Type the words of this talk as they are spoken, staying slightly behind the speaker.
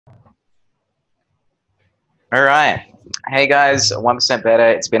All right. Hey guys, 1% Better.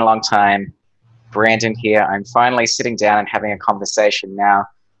 It's been a long time. Brandon here. I'm finally sitting down and having a conversation now.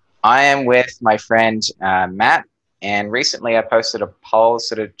 I am with my friend Matt, and recently I posted a poll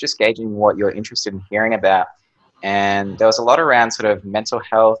sort of just gauging what you're interested in hearing about. And there was a lot around sort of mental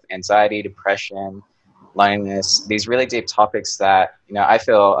health, anxiety, depression, loneliness, these really deep topics that, I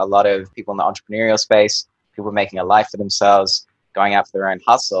feel a lot of people in the entrepreneurial space, people making a life for themselves, going out for their own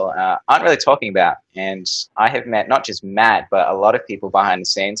hustle, aren't really talking about. And I have met not just Matt, but a lot of people behind the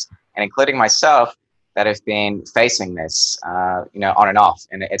scenes, and including myself, that have been facing this, on and off.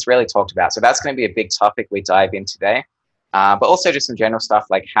 And it's really talked about. So that's going to be a big topic we dive in today. But also just some general stuff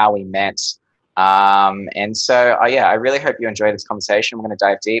like how we met. Yeah, I really hope you enjoy this conversation. We're going to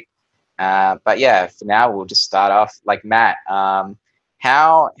dive deep. But yeah, for now, we'll just start off. Like Matt, how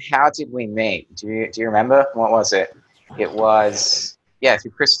did we meet? Do you remember? What was it? It was, yeah,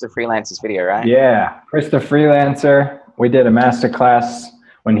 through Chris the Freelancer's video, right? Yeah, Chris the Freelancer. We did a masterclass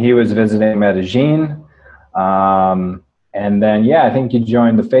when he was visiting Medellin. And then, yeah, I think you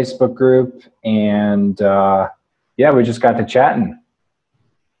joined the Facebook group, and yeah, we just got to chatting.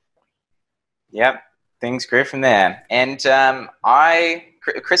 Yep, things grew from there. And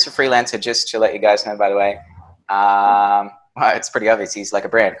Chris the Freelancer, just to let you guys know, by the way, well, it's pretty obvious. He's like a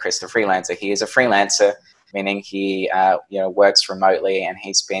brand, Chris the Freelancer. He is a freelancer, meaning he works remotely, and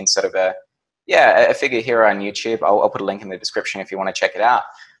he's been sort of a figure hero on YouTube. I'll put a link in the description if you want to check it out.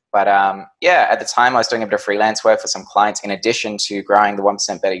 But yeah, at the time I was doing a bit of freelance work for some clients in addition to growing the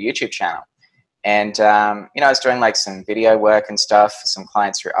 1% Better YouTube channel. And I was doing like some video work and stuff for some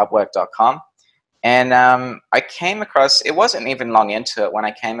clients through Upwork.com. And I came across, it wasn't even long into it when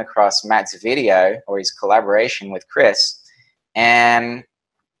I came across Matt's video or his collaboration with Chris. And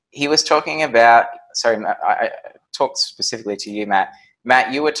he was talking about, sorry, Matt, I talked specifically to you, Matt.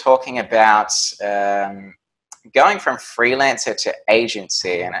 Matt, you were talking about going from freelancer to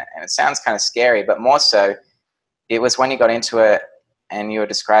agency, and it sounds kind of scary, but more so, it was when you got into it and you were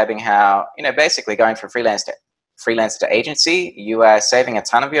describing how, basically going from freelance to agency, you are saving a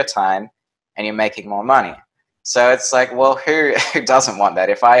ton of your time and you're making more money. So it's like, well, who doesn't want that?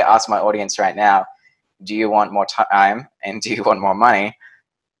 If I ask my audience right now, do you want more time and do you want more money?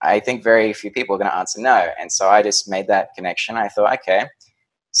 I think very few people are going to answer no. And so I just made that connection. I thought, okay,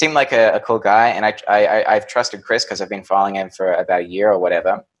 seemed like a cool guy. And I've trusted Chris because I've been following him for about a year or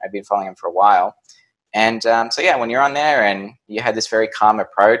whatever. I've been following him for a while. And so yeah, when you're on there and you had this very calm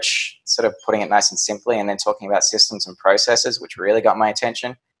approach, sort of putting it nice and simply, and then talking about systems and processes, which really got my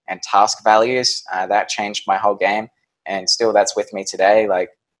attention, and task values, that changed my whole game. And still that's with me today,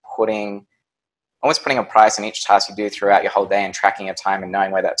 like almost putting a price on each task you do throughout your whole day and tracking your time and knowing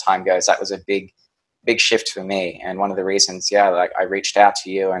where that time goes. That was a big shift for me. And one of the reasons, yeah, like I reached out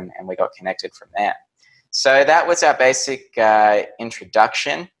to you and we got connected from there. So that was our basic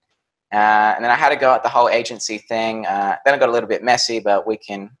introduction. And then I had to go at the whole agency thing. Then it got a little bit messy, but we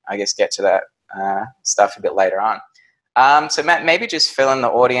can, I guess, get to that stuff a bit later on. So Matt, maybe just fill in the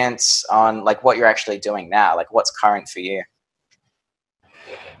audience on like what you're actually doing now, like what's current for you.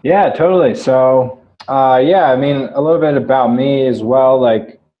 Yeah, totally. So, yeah, I mean, a little bit about me as well.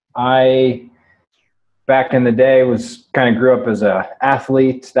 Like back in the day was kind of grew up as an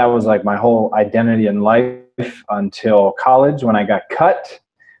athlete. That was like my whole identity in life until college when I got cut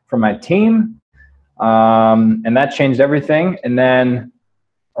from my team. And that changed everything. And then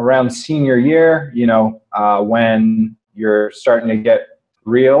around senior year, when you're starting to get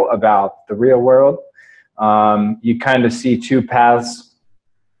real about the real world, you kind of see two paths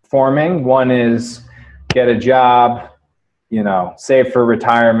forming. One is get a job, save for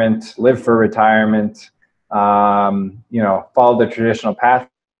retirement, live for retirement, follow the traditional path.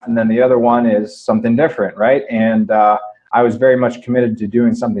 And then the other one is something different, right? And I was very much committed to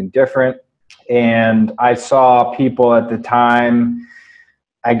doing something different. And I saw people at the time,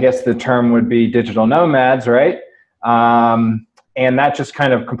 I guess the term would be digital nomads, right? And that just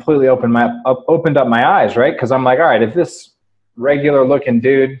kind of completely opened up my eyes, right? Because I'm like, all right, if this regular looking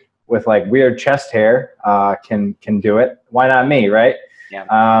dude with like weird chest hair can do it, why not me, right? Yeah.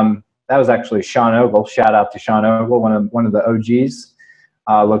 That was actually Sean Ogle. Shout out to Sean Ogle, one of the OGs,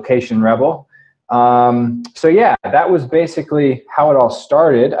 Location Rebel. So yeah, that was basically how it all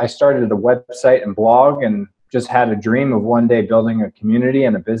started. I started a website and blog and just had a dream of one day building a community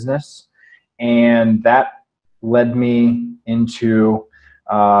and a business. And that led me into,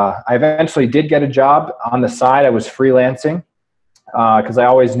 I eventually did get a job on the side. I was freelancing because I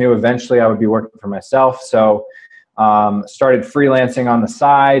always knew eventually I would be working for myself. So started freelancing on the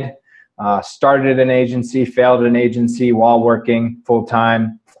side, started an agency, failed an agency while working full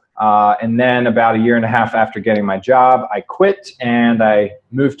time. And then about a year and a half after getting my job, I quit and I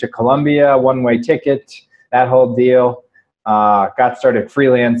moved to Colombia, one-way ticket, that whole deal. Got started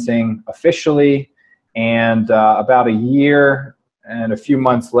freelancing officially. And about a year and a few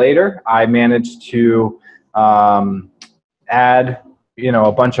months later, I managed to add,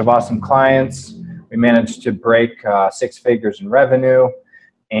 a bunch of awesome clients. We managed to break 6 figures in revenue.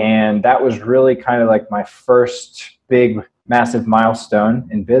 And that was really kind of like my first big, massive milestone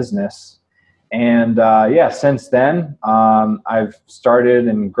in business. And since then, I've started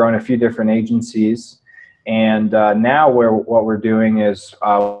and grown a few different agencies. And now what we're doing is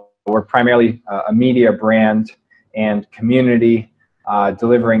we're primarily a media brand and community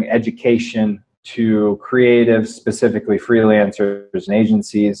delivering education to creatives, specifically freelancers and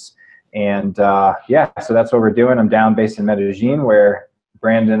agencies. And so that's what we're doing. I'm based in Medellin, where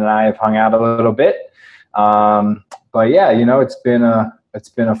Brandon and I have hung out a little bit. But yeah, it's been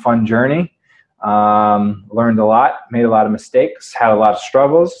a fun journey. Learned a lot, made a lot of mistakes, had a lot of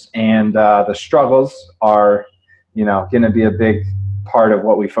struggles, and the struggles are, going to be a big part of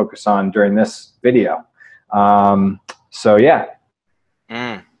what we focus on during this video. So yeah.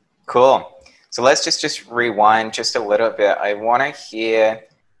 Cool. So let's just rewind just a little bit. I want to hear,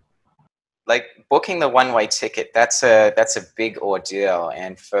 like, booking the one-way ticket. That's a big ordeal,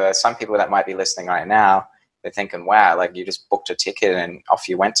 and for some people that might be listening right now, they're thinking, wow, like you just booked a ticket and off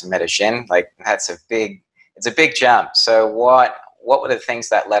you went to Medellin. Like it's a big jump. So what were the things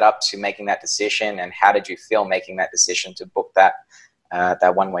that led up to making that decision, and how did you feel making that decision to book that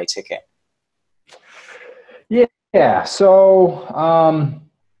one-way ticket? Yeah. So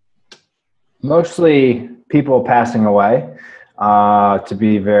mostly people passing away, to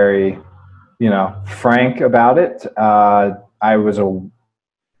be very, frank about it. I was a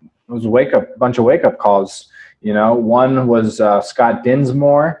bunch of wake up calls. One was Scott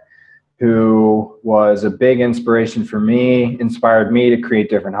Dinsmore, who was a big inspiration for me, inspired me to create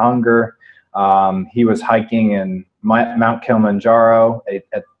Different Hunger. He was hiking in Mount Kilimanjaro at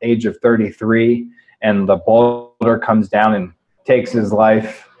the age of 33, and the boulder comes down and takes his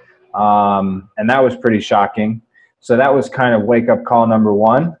life. And that was pretty shocking. So that was kind of wake up call number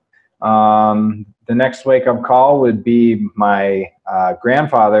one. The next wake up call would be my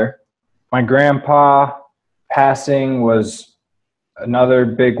grandfather. My grandpa passing was another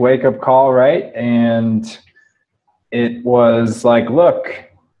big wake up call, right? And it was like, look,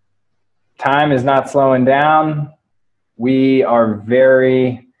 time is not slowing down. We are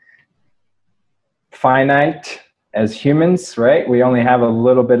very finite as humans, right? We only have a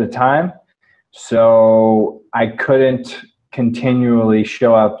little bit of time. So I couldn't continually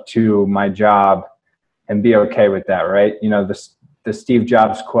show up to my job and be okay with that, right? The Steve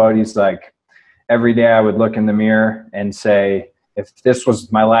Jobs quote, he's like, every day I would look in the mirror and say, if this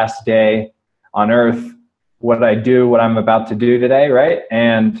was my last day on earth, would I do what I'm about to do today, right?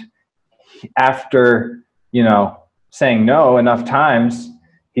 And after, saying no enough times,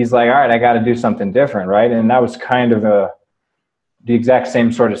 he's like, all right, I got to do something different, right? And that was kind of the exact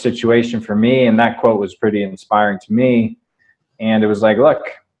same sort of situation for me. And that quote was pretty inspiring to me. And it was like, look,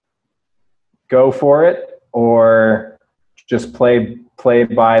 go for it, or just play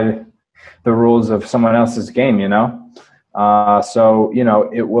by the rules of someone else's game, So,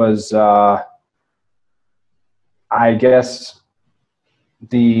 it was, I guess,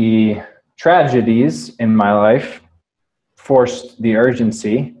 the tragedies in my life forced the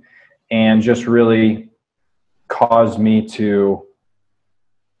urgency and just really caused me to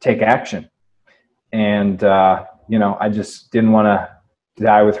take action. And, I just didn't want to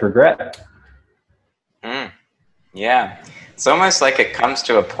die with regret. Yeah. It's almost like it comes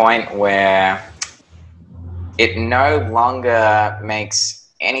to a point where it no longer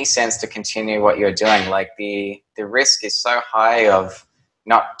makes any sense to continue what you're doing. Like the risk is so high of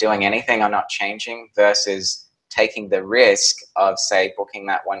not doing anything or not changing versus taking the risk of, say, booking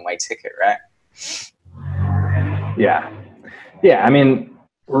that one-way ticket, right? Yeah. I mean,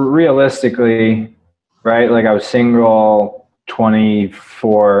 realistically, right? Like I was single,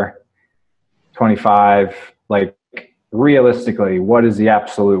 24, 25, like realistically, what is the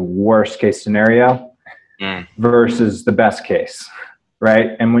absolute worst case scenario versus the best case,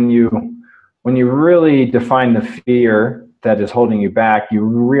 right? And when you really define the fear that is holding you back, you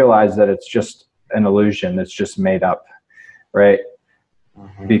realize that it's just an illusion. It's just made up, right?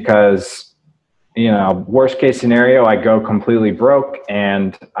 Mm-hmm. Because, worst case scenario, I go completely broke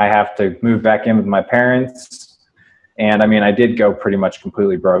and I have to move back in with my parents. And I mean, I did go pretty much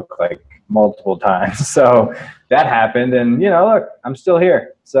completely broke, like multiple times. So that happened, and look, I'm still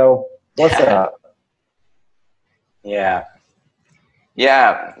here. So what's up? Yeah.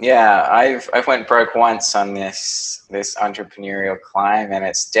 Yeah. I've went broke once on this entrepreneurial climb, and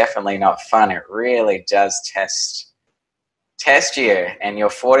it's definitely not fun. It really does test you and your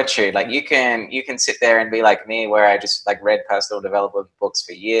fortitude. Like you can sit there and be like me, where I just like read personal development books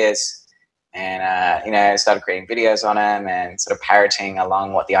for years, and started creating videos on them and sort of parroting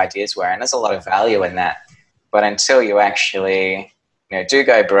along what the ideas were. And there's a lot of value in that. But until you actually do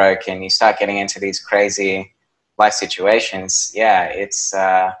go broke and you start getting into these crazy life situations, yeah, it's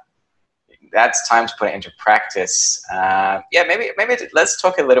that's time to put it into practice. Yeah, maybe let's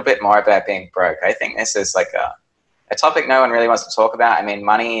talk a little bit more about being broke. I think this is like a topic no one really wants to talk about. I mean,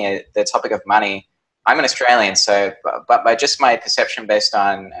 money, the topic of money. I'm an Australian, so but by just my perception based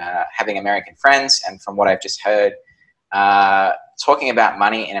on having American friends and from what I've just heard, talking about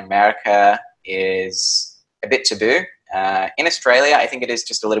money in America is a bit taboo. In Australia, I think it is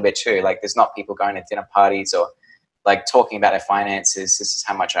just a little bit too. Like, there's not people going to dinner parties or like talking about their finances. This is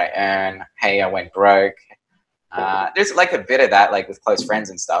how much I earn. Hey, I went broke. There's like a bit of that, like with close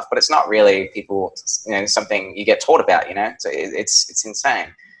friends and stuff, but it's not really people, something you get taught about, so it's insane.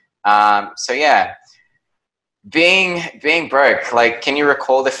 So yeah, being broke, like, can you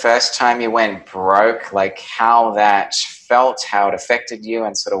recall the first time you went broke, like how that felt, how it affected you,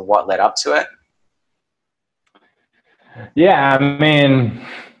 and sort of what led up to it? Yeah,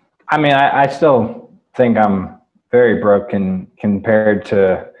 I still think I'm very broken compared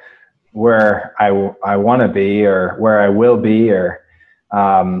to where I want to be or where I will be, or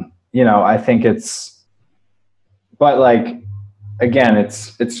I think but like, again,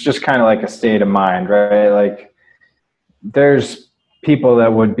 it's just kind of like a state of mind, right? Like, there's people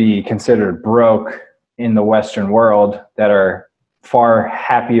that would be considered broke in the Western world that are far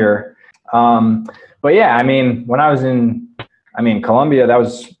happier. But yeah, when I was in, Colombia, that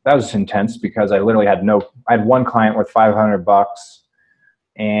was intense because I literally I had one client with $500,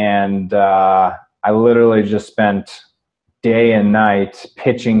 and I literally just spent day and night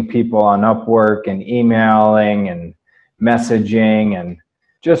pitching people on Upwork and emailing and messaging and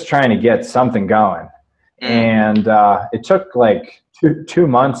just trying to get something going. And it took like two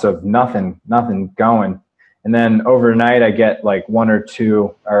months of nothing going. And then overnight I get like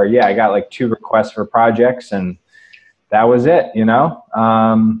I got like 2 requests for projects, and that was it,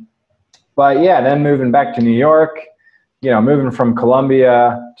 But yeah, then moving back to New York, moving from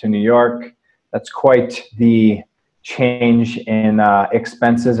Colombia to New York, that's quite the change in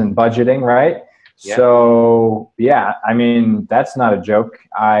expenses and budgeting, right? Yeah. So yeah, that's not a joke.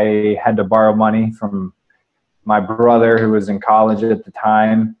 I had to borrow money from my brother, who was in college at the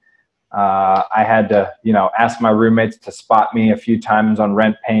time. I had to, ask my roommates to spot me a few times on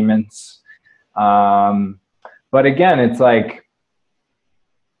rent payments. But again, it's like,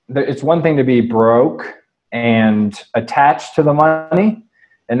 it's one thing to be broke and attached to the money,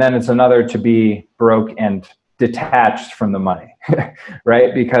 and then it's another to be broke and detached from the money,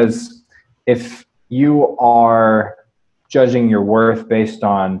 right? Because if you are judging your worth based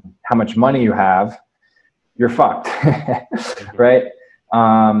on how much money you have, you're fucked, right?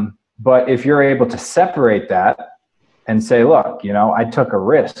 But if you're able to separate that and say, look, I took a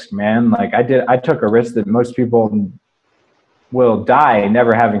risk, man. Like, I took a risk that most people will die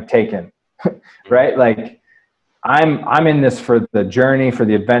never having taken, right? Like, I'm in this for the journey, for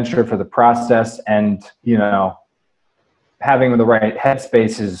the adventure, for the process, and having the right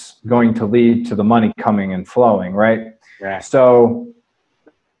headspace is going to lead to the money coming and flowing, right? Yeah. So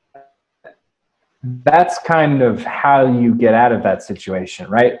that's kind of how you get out of that situation,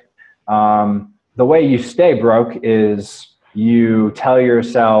 right? The way you stay broke is you tell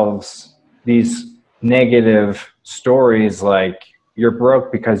yourselves these negative stories, like, you're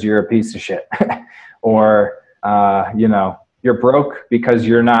broke because you're a piece of shit, or you're broke because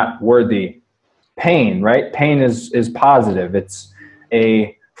you're not worthy. Pain, right? Pain is positive. It's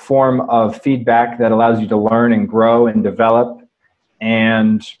a form of feedback that allows you to learn and grow and develop,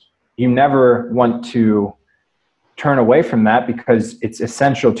 and you never want to turn away from that because it's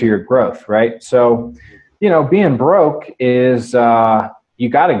essential to your growth, right? So, being broke is, you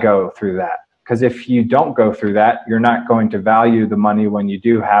got to go through that, because if you don't go through that, you're not going to value the money when you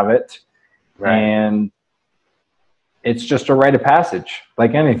do have it. Right. And it's just a rite of passage,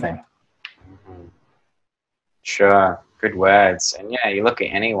 like anything. Sure. Good words. And yeah, you look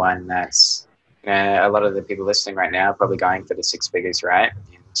at anyone that's, a lot of the people listening right now are probably going for the 6 figures, right?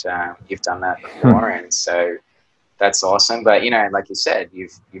 And you've done that before. And so that's awesome. But, like you said,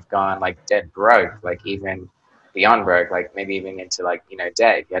 you've gone like dead broke, like even beyond broke, like maybe even into like,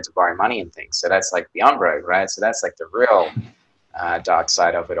 debt. You had to borrow money and things. So that's like beyond broke, right? So that's like the real dark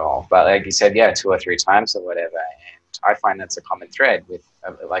side of it all. But like you said, yeah, 2 or 3 times or whatever. And I find that's a common thread with,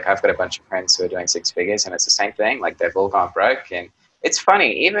 like, I've got a bunch of friends who are doing six figures, and it's the same thing. Like, they've all gone broke. And it's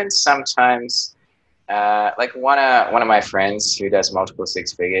funny, even sometimes, like one of my friends who does multiple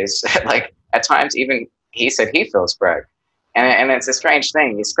six figures, like at times even he said he feels broke. And it's a strange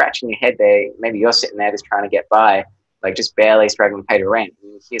thing. You're scratching your head there. Maybe you're sitting there just trying to get by, like just barely struggling to pay the rent.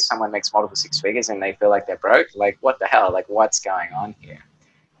 And you hear someone makes multiple six figures and they feel like they're broke. Like, what the hell? Like, what's going on here?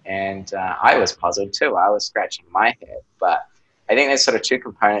 And I was puzzled too. I was scratching my head. But I think there's sort of two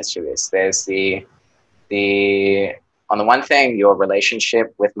components to this. There's the on the one thing, your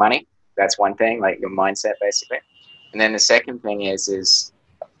relationship with money. That's one thing, like your mindset, basically. And then the second thing is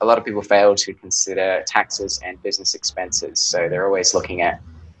a lot of people fail to consider taxes and business expenses. So they're always looking at,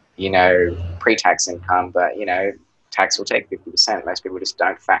 pre-tax income, but, tax will take 50%. Most people just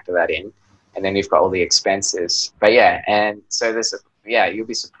don't factor that in. And then you've got all the expenses. But yeah, and so you'll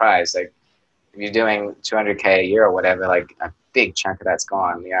be surprised. Like, if you're doing 200K a year or whatever, like a big chunk of that's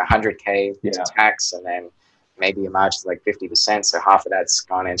gone. 100K to tax, and then maybe your margin's like 50%. So half of that's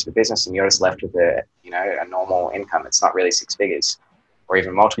gone into the business, and you're just left with a normal income. It's not really six figures, or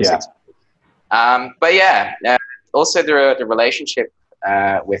even multiple six figures. But yeah, also the relationship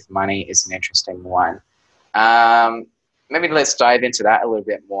with money is an interesting one. Maybe let's dive into that a little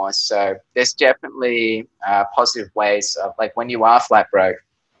bit more. So there's definitely positive ways of, like, when you are flat broke,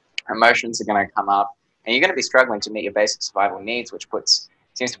 emotions are going to come up, and you're going to be struggling to meet your basic survival needs, which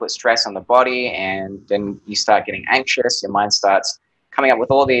seems to put stress on the body, and then you start getting anxious. Your mind starts coming up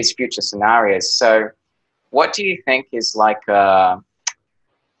with all these future scenarios. So what do you think is what,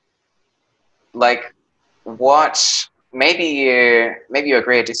 maybe you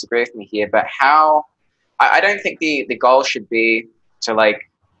agree or disagree with me here, but how, I don't think the goal should be to, like,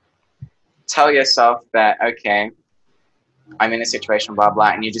 tell yourself that, okay, I'm in a situation, blah,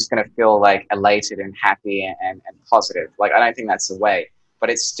 blah, and you're just going to feel like elated and happy and positive. Like, I don't think that's the way, but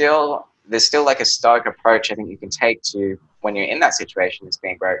there's still like a stoic approach I think you can take to when you're in that situation as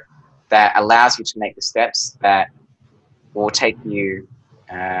being broke, that allows you to make the steps that will take you,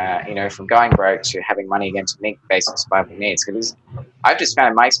 from going broke to having money again to meet basic survival needs. Because I've just found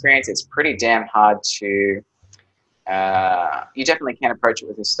in my experience, it's pretty damn hard to, you definitely can approach it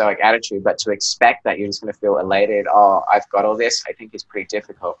with a stoic attitude, but to expect that you're just going to feel elated, oh, I've got all this, I think is pretty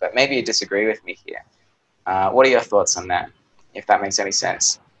difficult. But maybe you disagree with me here. What are your thoughts on that, if that makes any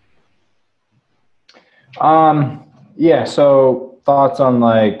sense? Yeah, so thoughts on,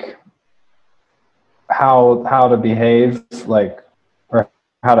 like, how to behave, like, or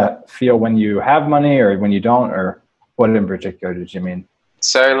how to feel when you have money or when you don't, or what in particular did you mean?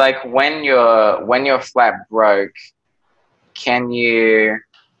 So, like, when you're flat broke, can you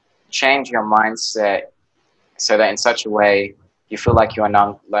change your mindset so that in such a way you feel like you are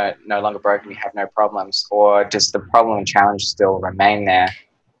no longer broke and you have no problems? Or does the problem and challenge still remain there,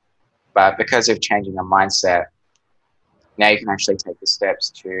 but because of changing your mindset, now you can actually take the steps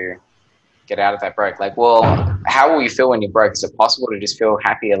to get out of that broke? Like, well, how will you feel when you're broke? Is it possible to just feel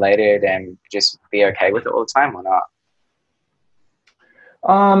happy, elated, and just be okay with it all the time, or not?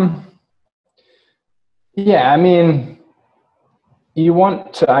 Yeah, I mean, you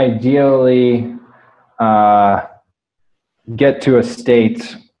want to ideally get to a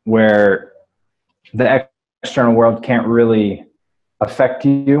state where the external world can't really affect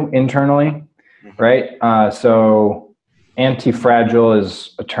you internally, right? So anti-fragile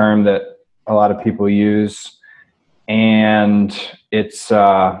is a term that a lot of people use, and it's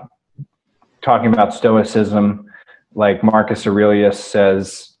talking about stoicism. Like Marcus Aurelius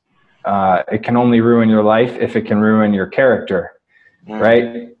says, it can only ruin your life if it can ruin your character,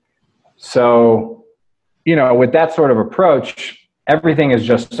 right? So, with that sort of approach, everything is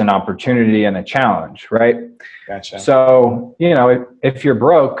just an opportunity and a challenge, right? Gotcha. So, if you're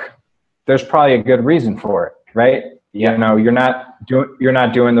broke, there's probably a good reason for it, right? Yeah. You're not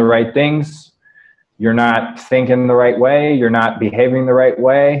doing the right things. You're not thinking the right way. You're not behaving the right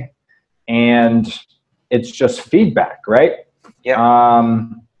way. And it's just feedback, right? Yeah.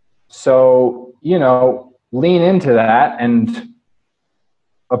 So, lean into that and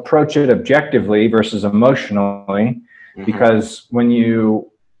approach it objectively versus emotionally, because when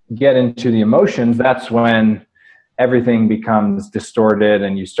you get into the emotions, that's when everything becomes distorted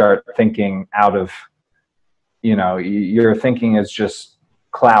and you start thinking out of, your thinking is just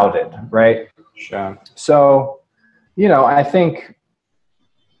clouded, right? Sure. So, I think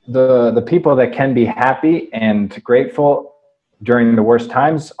the people that can be happy and grateful during the worst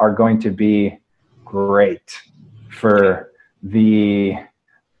times are going to be great for the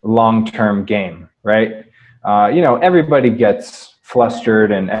long-term game, right? Everybody gets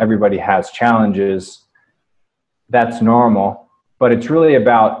flustered and everybody has challenges, that's normal, but it's really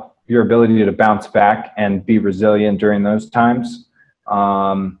about your ability to bounce back and be resilient during those times.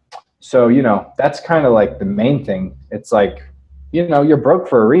 So, you know, that's kind of like the main thing. It's like, you know, you're broke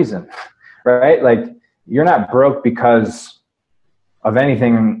for a reason, right? Like, you're not broke because of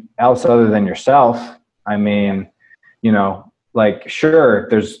anything else other than yourself. I mean, you know, like, sure,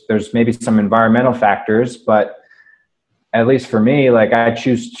 there's maybe some environmental factors, but at least for me, like, I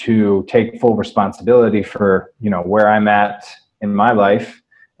choose to take full responsibility for, you know, where I'm at in my life.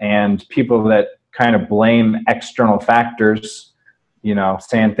 And people that kind of blame external factors, you know,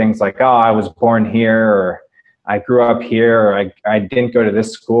 saying things like, oh, I was born here, or I grew up here, or I didn't go to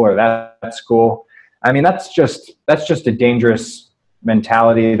this school or that school. I mean, that's just a dangerous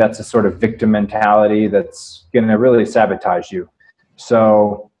mentality. That's a sort of victim mentality that's going to really sabotage you.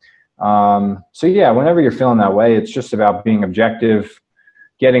 So yeah, whenever you're feeling that way, it's just about being objective,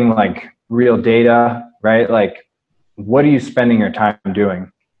 getting like real data, right? Like, what are you spending your time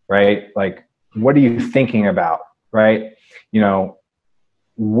doing, right? Like, what are you thinking about, right? You know,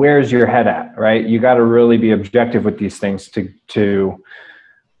 where's your head at, right? You got to really be objective with these things to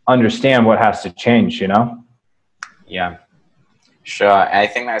understand what has to change, you know? Yeah. Sure, I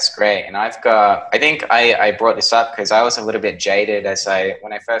think that's great, and I think I brought this up because I was a little bit jaded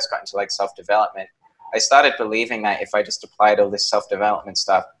when I first got into like self-development. I started believing that if I just applied all this self-development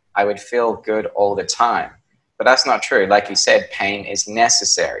stuff, I would feel good all the time. But that's not true. Like you said, pain is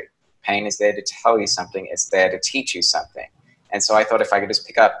necessary. Pain is there to tell you something. It's there to teach you something. And so I thought if I could just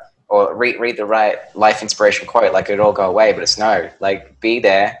pick up or read the right life inspiration quote, like, it'd all go away. But it's no, like, be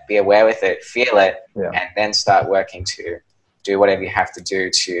there, be aware with it, feel it, and then start working to do whatever you have to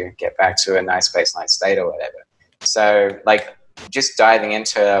do to get back to a nice baseline state or whatever. So, like, just diving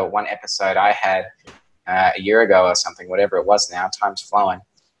into one episode I had a year ago or something, whatever it was now, time's flowing.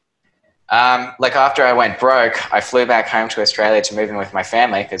 Like, after I went broke, I flew back home to Australia to move in with my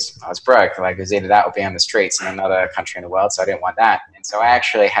family because I was broke. Like, it was either that or be on the streets in another country in the world, so I didn't want that. And so I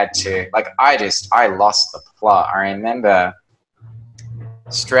actually had to, like, I lost the plot. I remember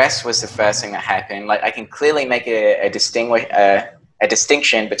stress was the first thing that happened. Like, I can clearly make a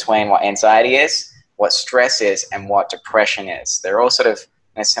distinction between what anxiety is, what stress is, and what depression is. They're all sort of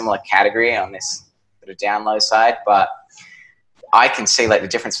in a similar category on this sort of down low side, but I can see like the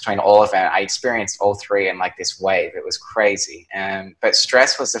difference between all of them. I experienced all three in like this wave. It was crazy. But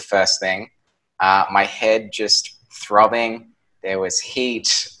stress was the first thing. My head just throbbing. There was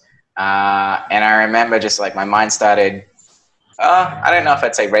heat. And I remember just like my mind started, I don't know if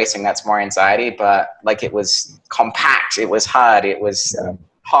I'd say racing, that's more anxiety, but like it was compact, it was hard, it was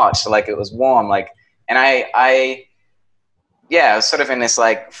hot, so like it was warm, like, and I was sort of in this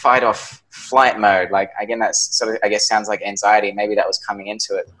like fight or flight mode. Like, again, that's sort of, I guess, sounds like anxiety. Maybe that was coming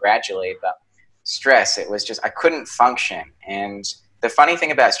into it gradually, but stress, it was just, I couldn't function. And the funny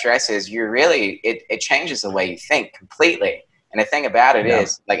thing about stress is it changes the way you think completely. And the thing about it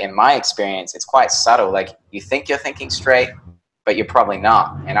is, like, in my experience, it's quite subtle. Like, you think you're thinking straight, but you're probably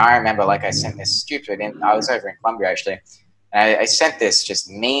not. And I remember, like, I sent this I was over in Colombia, actually, and I sent this just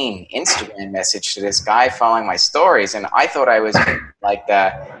mean Instagram message to this guy following my stories, and I thought I was like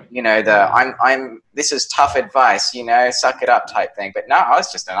this is tough advice, suck it up type thing. But no, I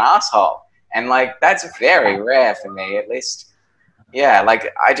was just an asshole. And, like, that's very rare for me, at least. Yeah,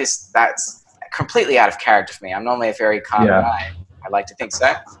 like, that's completely out of character for me. I'm normally a very calm guy. I like to think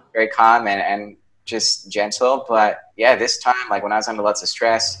so. Very calm and just gentle. But yeah, this time, like, when I was under lots of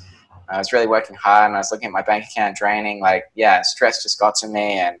stress, I was really working hard and I was looking at my bank account draining. Like, stress just got to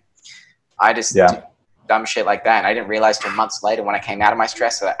me, and I just did dumb shit like that. And I didn't realize till months later when I came out of my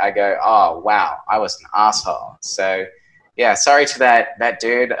stress that I go, oh, wow, I was an asshole. So yeah, sorry to that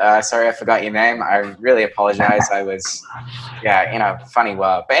dude. Sorry I forgot your name. I really apologize. I was, funny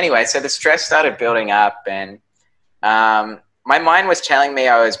world. But anyway, so the stress started building up, and my mind was telling me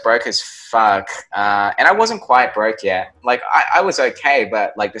I was broke as fuck. And I wasn't quite broke yet. Like, I was okay,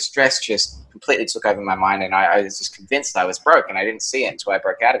 but like the stress just completely took over my mind, and I was just convinced I was broke, and I didn't see it until I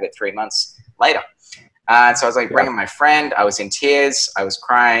broke out of it 3 months later. So I was like bringing my friend. I was in tears. I was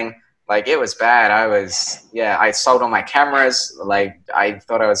crying. Like, it was bad. I sold all my cameras. Like, I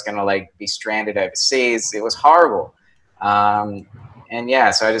thought I was going to like be stranded overseas. It was horrible. So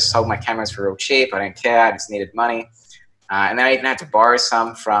I just sold my cameras for real cheap. I didn't care. I just needed money. And then I even had to borrow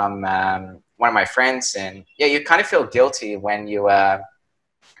some from one of my friends. And you kind of feel guilty when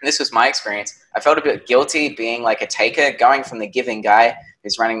this was my experience. I felt a bit guilty being like a taker, going from the giving guy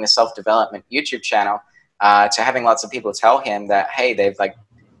who's running the self-development YouTube channel to having lots of people tell him that, hey, they've like,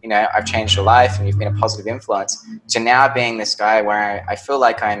 I've changed your life and you've been a positive influence, to now being this guy where I feel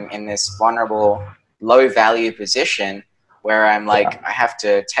like I'm in this vulnerable low value position where I'm like, I have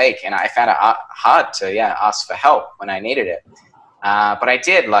to take, and I found it hard to, ask for help when I needed it. But I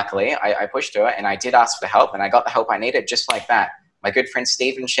did, luckily. I pushed through it, and I did ask for help, and I got the help I needed just like that. My good friend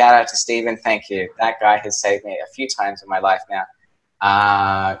Steven, shout out to Steven, thank you. That guy has saved me a few times in my life now.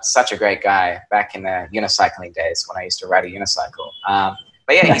 Such a great guy back in the unicycling days when I used to ride a unicycle.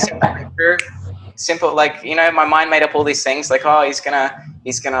 But yeah, he's through simple, like, my mind made up all these things, like, oh, he's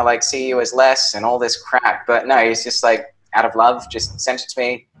gonna like see you as less and all this crap. But no, he's just like, out of love, just sent it to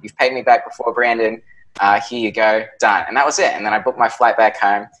me. You've paid me back before, Brandon. Here you go, done. And that was it. And then I booked my flight back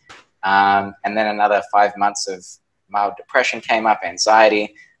home. And then another 5 months of mild depression came up,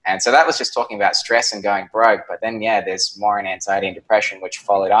 anxiety. And so that was just talking about stress and going broke. But then, there's more in anxiety and depression, which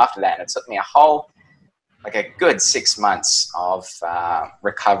followed after that. And it took me a good 6 months of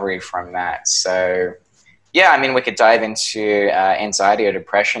recovery from that. So, yeah, I mean, we could dive into anxiety or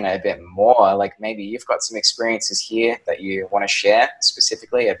depression a bit more. Like, maybe you've got some experiences here that you want to share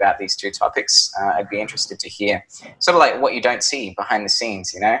specifically about these two topics. I'd be interested to hear sort of like what you don't see behind the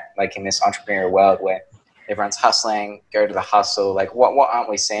scenes, like in this entrepreneurial world where everyone's hustling, go to the hustle. Like, what aren't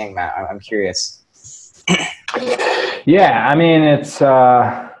we seeing, Matt? I'm curious. Yeah, I mean, it's,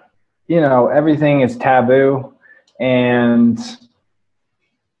 everything is taboo, and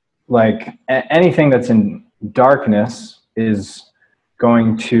like anything that's in darkness is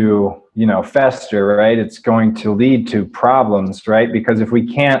going to, fester, right? It's going to lead to problems, right? Because if we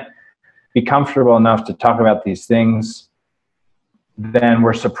can't be comfortable enough to talk about these things, then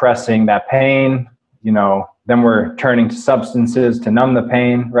we're suppressing that pain, then we're turning to substances to numb the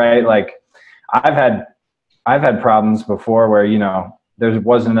pain, right? Like I've had problems before where, there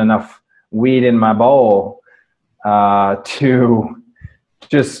wasn't enough weed in my bowl to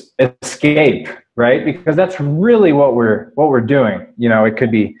just escape, right? Because that's really what we're doing.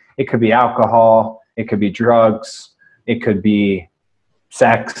 It could be alcohol, it could be drugs, it could be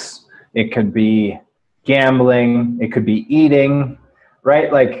sex, it could be gambling, it could be eating,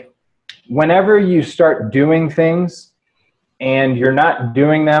 right? Like whenever you start doing things and you're not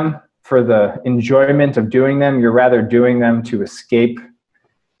doing them for the enjoyment of doing them, you're rather doing them to escape,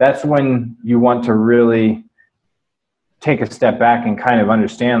 that's when you want to really take a step back and kind of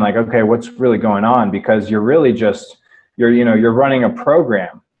understand, like, okay, what's really going on? Because you're really just, you're running a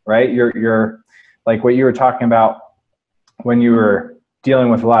program, right? You're like what you were talking about when you were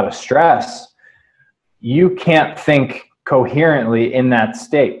dealing with a lot of stress. You can't think coherently in that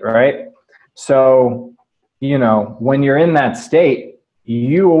state, right? So, when you're in that state,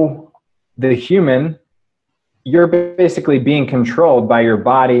 the human, you're basically being controlled by your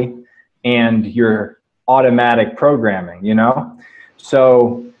body and your automatic programming,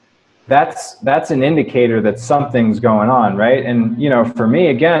 So that's an indicator that something's going on, right? And, for me,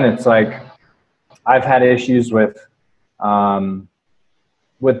 again, it's like I've had issues with that,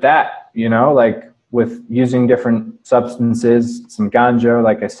 like with using different substances, some ganja,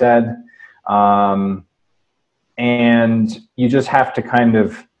 like I said. And you just have to kind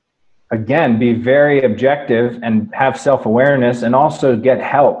of, again, be very objective and have self-awareness and also get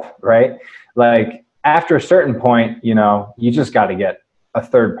help, right? Like after a certain point, you just got to get a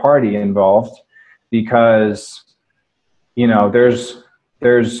third party involved because, there's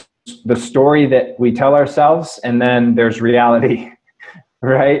the story that we tell ourselves and then there's reality,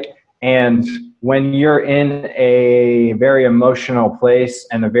 right? And when you're in a very emotional place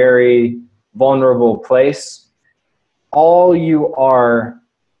and a very vulnerable place, all you are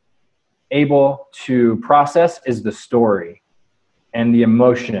able to process is the story and the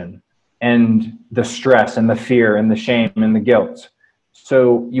emotion and the stress and the fear and the shame and the guilt.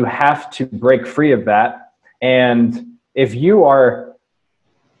 So you have to break free of that. And if you are,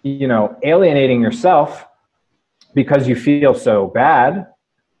 alienating yourself because you feel so bad,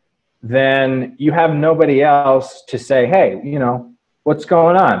 then you have nobody else to say, hey, what's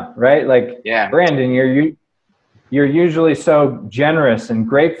going on, right? Like, yeah, Brandon, you're usually so generous and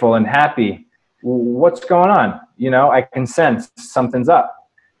grateful and happy. What's going on? I can sense something's up.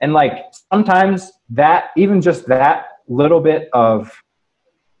 And like sometimes that, even just that little bit of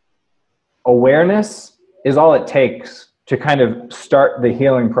awareness is all it takes to kind of start the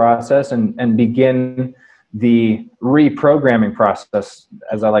healing process and begin the reprogramming process,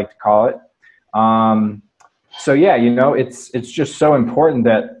 as I like to call it. So yeah, it's just so important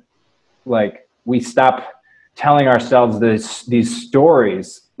that like we stop telling ourselves these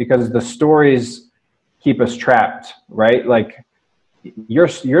stories, because the stories keep us trapped, right? Like your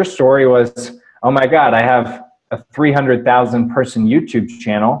story was, oh my God, I have a 300,000 person YouTube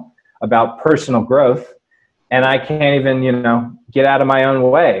channel about personal growth. and I can't even, get out of my own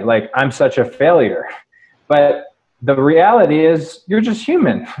way. Like, I'm such a failure. But the reality is you're just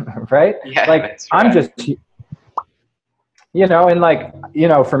human, right? Yeah, Like, that's I'm right. just, and like,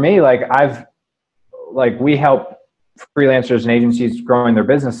 for me, like, we help freelancers and agencies growing their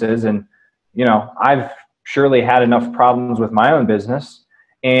businesses. And, I've surely had enough problems with my own business.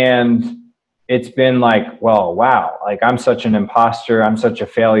 And it's been like, well, wow, like, I'm such an imposter. I'm such a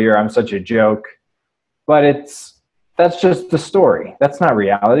failure. I'm such a joke. But that's just the story. That's not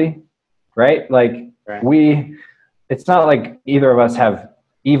reality, right? Like, Right. it's not like either of us have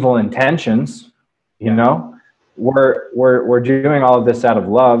evil intentions, we're doing all of this out of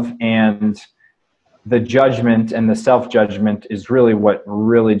love, and the judgment and the self-judgment is really what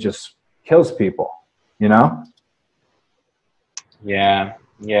really just kills people, Yeah,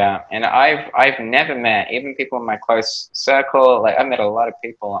 yeah. And I've never met, even people in my close circle, like I've met a lot of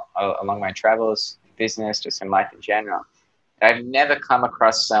people along my travels, business, just in life in general. I've never come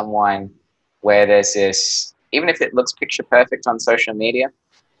across someone where there's this, even if it looks picture perfect on social media.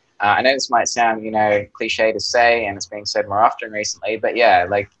 I know this might sound, cliche to say, and it's being said more often recently, but yeah,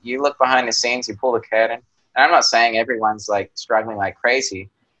 like you look behind the scenes, you pull the curtain, and I'm not saying everyone's like struggling like crazy,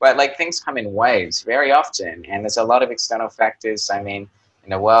 but like things come in waves very often, and there's a lot of external factors. I mean, in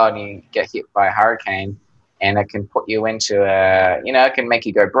the world, you get hit by a hurricane, and it can put you into it can make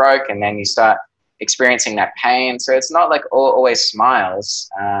you go broke, and then you start experiencing that pain. So it's not like always smiles.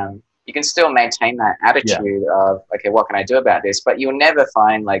 You can still maintain that Yeah. attitude of, okay, what can I do about this? But you'll never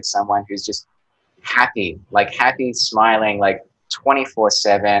find like someone who's just happy, smiling, like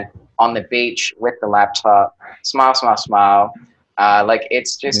 24/7 on the beach with the laptop, smile, smile, smile. Like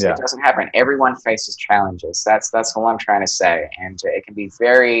it's just, it Yeah. doesn't happen. Everyone faces challenges. That's all I'm trying to say. And it can be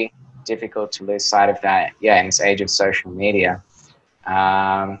very difficult to lose sight of that. Yeah. In this age of social media.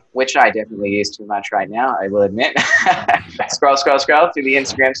 Which I definitely use too much right now, I will admit. Scroll through the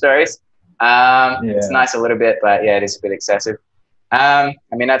Instagram stories. It's Yeah. nice a little bit, but yeah, it is a bit excessive. I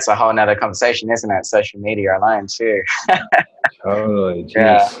mean, that's a whole nother conversation, isn't it? Social media alone, too. Totally.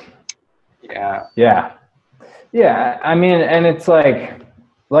 Yeah, Jeez. yeah, Yeah. Yeah. I mean, and it's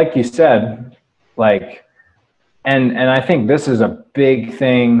like you said, like, and I think this is a big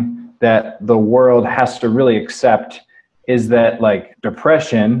thing that the world has to really accept, is that like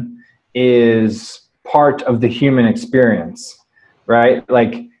depression is part of the human experience, right?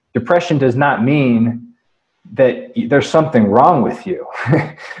 Like, depression does not mean that there's something wrong with you,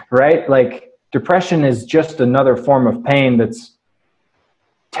 right? Like, depression is just another form of pain that's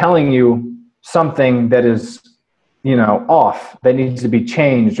telling you something that is, off, that needs to be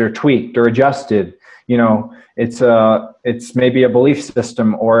changed or tweaked or adjusted. It's maybe a belief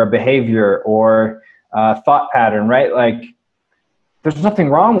system or a behavior or a thought pattern, right? Like, there's nothing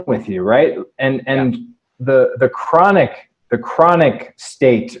wrong with you, right? And yeah, the chronic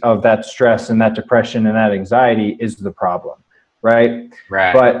state of that stress and that depression and that anxiety is the problem, right?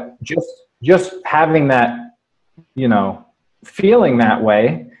 right. But just having that, feeling that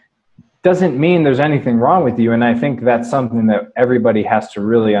way doesn't mean there's anything wrong with you. And I think that's something that everybody has to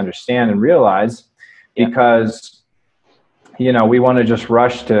really understand and realize, Yeah, because, we want to just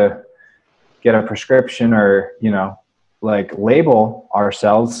rush to get a prescription or, like label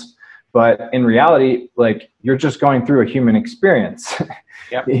ourselves. But in reality, like, you're just going through a human experience.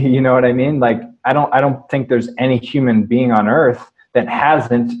 yeah, You know what I mean? Like, I don't think there's any human being on earth that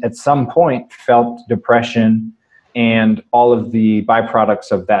hasn't at some point felt depression and all of the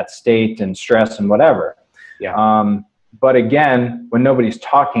byproducts of that state and stress and whatever. yeah, But again, when nobody's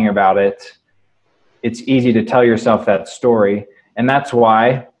talking about it, it's easy to tell yourself that story. And that's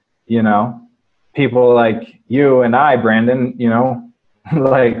why, people like you and I, Brandon,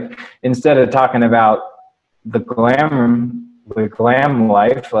 like, instead of talking about the glam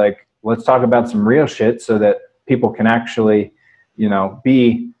life, like, let's talk about some real shit so that people can actually,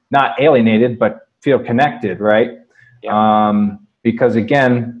 be not alienated, but feel connected, right? yeah, Because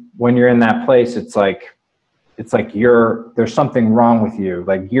again, when you're in that place, it's like there's something wrong with you.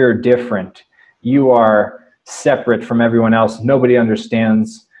 Like, you're different. You are separate from everyone else. Nobody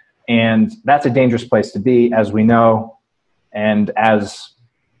understands. And that's a dangerous place to be, as we know, and as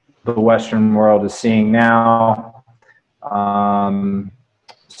the Western world is seeing now.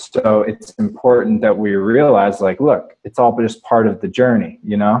 So it's important that we realize, like, look, it's all just part of the journey,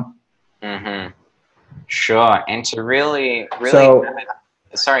 Mm-hmm. Sure. And to really, really, So,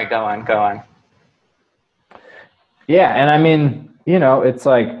 sorry, go on. yeah. And I mean, it's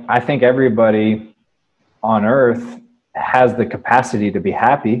like, I think everybody on earth has the capacity to be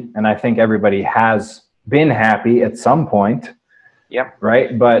happy. And I think everybody has been happy at some point. Yep.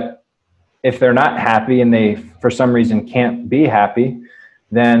 Right. But if they're not happy and they, for some reason, can't be happy,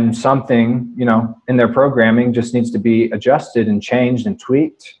 then something, you know, in their programming just needs to be adjusted and changed and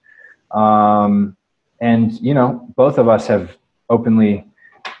tweaked. And, you know, both of us have openly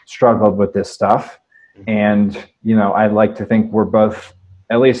struggled with this stuff. And, you know, I like to think we're both,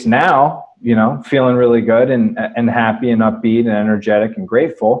 at least now, you know, feeling really good and happy and upbeat and energetic and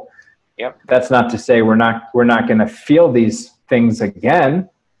grateful. Yep. That's not to say we're not going to feel these things again,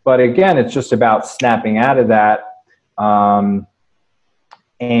 but again, it's just about snapping out of that,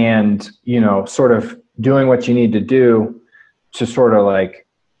 and, you know, sort of doing what you need to do to sort of like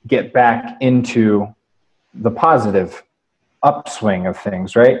get back into the positive upswing of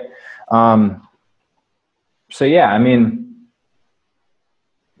things, right? So yeah, I mean,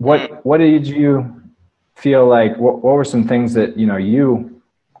 what did you feel like? What were some things that, you know, you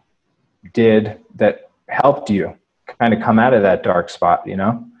did that helped you kind of come out of that dark spot, you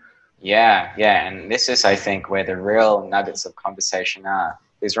know? Yeah, yeah. And this is, I think, where the real nuggets of conversation are.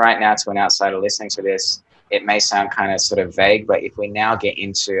 Because right now, to an outsider listening to this, it may sound kind of sort of vague, but if we now get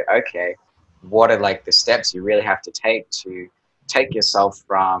into, okay, what are like the steps you really have to take yourself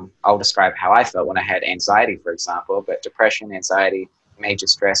from, I'll describe how I felt when I had anxiety, for example, but depression, anxiety, major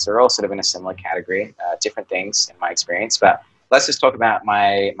stress are all sort of in a similar category, different things in my experience. But let's just talk about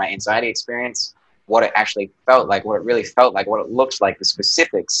my anxiety experience, what it actually felt like, what it really felt like, what it looked like, the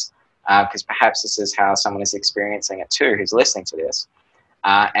specifics, because perhaps this is how someone is experiencing it too, who's listening to this.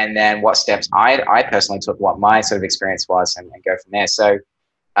 And then what steps I personally took, what my sort of experience was, and go from there. So,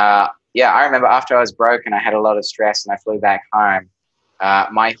 yeah, I remember after I was broke and I had a lot of stress and I flew back home,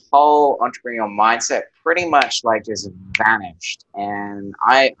 my whole entrepreneurial mindset pretty much like just vanished. And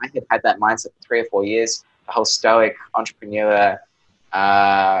I had that mindset for 3 or 4 years, the whole stoic entrepreneur,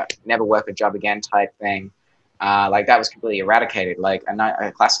 never work a job again type thing. Like that was completely eradicated. Like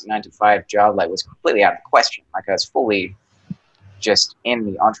a classic 9-to-5 job, like was completely out of the question. Like I was fully just in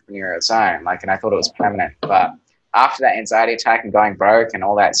the entrepreneurial zone. Like, and I thought it was permanent. But after that anxiety attack and going broke and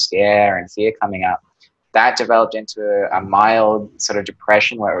all that scare and fear coming up, that developed into a mild sort of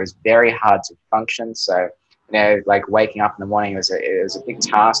depression where it was very hard to function. So, you know, like waking up in the morning, it was a big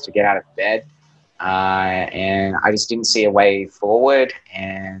task to get out of bed. And I just didn't see a way forward.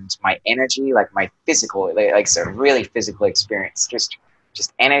 And my energy, like my physical, like it's a really physical experience. Just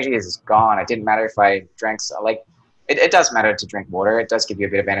energy is gone. It didn't matter if I drank, like it does matter to drink water. It does give you a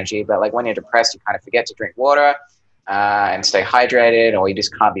bit of energy. But like when you're depressed, you kind of forget to drink water and stay hydrated, or you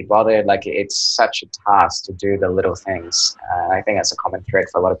just can't be bothered. Like it's such a task to do the little things. I think that's a common thread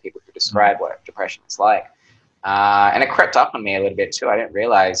for a lot of people who describe what depression is like. And it crept up on me a little bit too. I didn't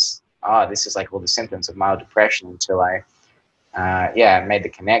realize, oh, this is like all the symptoms of mild depression until I, made the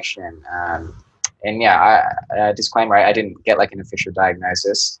connection. And yeah, disclaimer, I didn't get like an official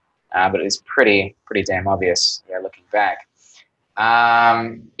diagnosis, but it was pretty damn obvious, looking back.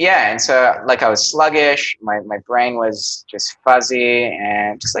 And so like I was sluggish, my brain was just fuzzy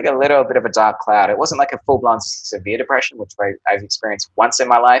and just like a little bit of a dark cloud. It wasn't like a full-blown severe depression, which I've experienced once in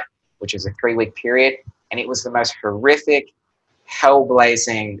my life, which is a 3-week period. And it was the most horrific,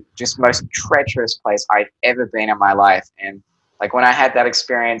 hell-blazing, just most treacherous place I've ever been in my life. And like when I had that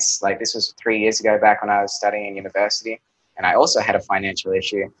experience, like this was 3 years ago back when I was studying in university, and I also had a financial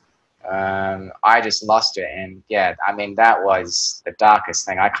issue. I just lost it. And yeah, I mean, that was the darkest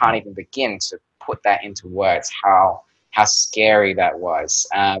thing. I can't even begin to put that into words, how scary that was.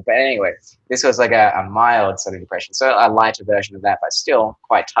 But anyway, this was like a mild sort of depression. So a lighter version of that, but still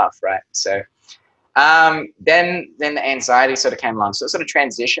quite tough, right? So then the anxiety sort of came along. So it sort of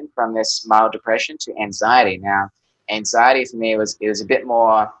transitioned from this mild depression to anxiety. Now, anxiety for me was a bit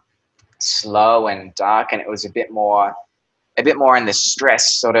more slow and dark, and it was a bit more in the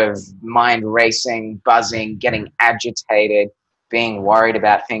stress, sort of mind racing, buzzing, getting agitated, being worried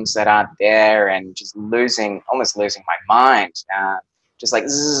about things that aren't there, and just almost losing my mind. Just like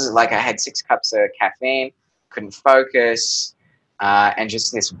zzz, like I had 6 cups of caffeine, couldn't focus, and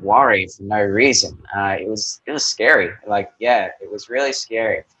just this worry for no reason. It was scary. Like, yeah, it was really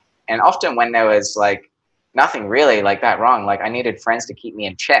scary. And often when there was like nothing really like that wrong, like I needed friends to keep me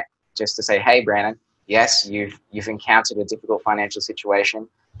in check, just to say, hey, Brandon, yes, you've encountered a difficult financial situation,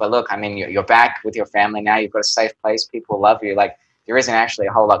 but look, I mean, you're back with your family now. You've got a safe place. People love you. Like there isn't actually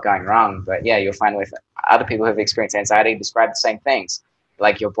a whole lot going wrong. But yeah, you'll find with other people who have experienced anxiety describe the same things.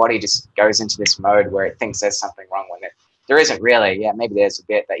 Like your body just goes into this mode where it thinks there's something wrong with it. There isn't really. Yeah, maybe there's a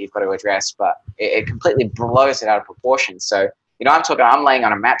bit that you've got to address, but it completely blows it out of proportion. So, I'm laying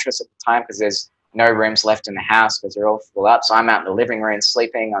on a mattress at the time because there's no rooms left in the house because they're all full up. So I'm out in the living room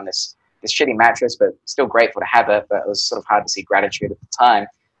sleeping on this shitty mattress, but still grateful to have it. But it was sort of hard to see gratitude at the time.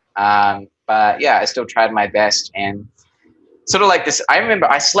 But yeah, I still tried my best. And sort of like this, I remember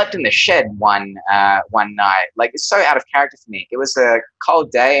I slept in the shed one night. Like, it's so out of character for me. It was a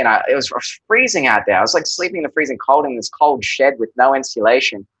cold day, and it was freezing out there. I was like sleeping in the freezing cold in this cold shed with no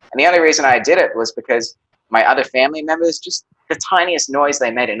insulation. And the only reason I did it was because my other family members, just the tiniest noise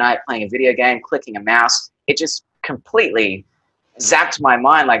they made at night, playing a video game, clicking a mouse, it just completely zapped my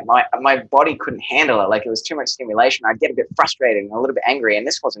mind. Like my body couldn't handle it. Like, it was too much stimulation. I'd get a bit frustrated and a little bit angry, and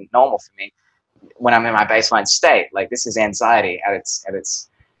this wasn't normal for me when I'm in my baseline state. Like, this is anxiety at its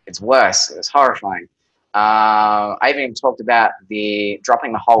worst. It was horrifying. I even talked about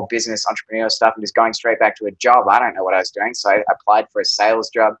dropping the whole business entrepreneurial stuff and just going straight back to a job. I don't know what I was doing, so I applied for a sales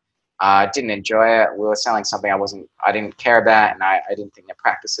job. Didn't enjoy it. We were selling something I didn't care about, and I didn't think the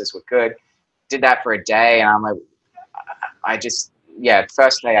practices were good. Did that for a day, and I'm like,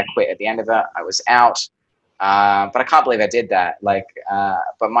 first day I quit. At the end of it, I was out. But I can't believe I did that. Like,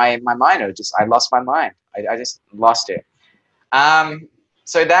 but my mind, I lost my mind. I just lost it.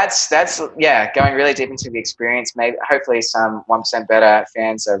 So that's going really deep into the experience. Maybe, hopefully some 1% Better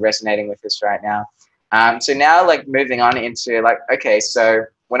fans are resonating with this right now. So now, like, moving on into, like, okay, so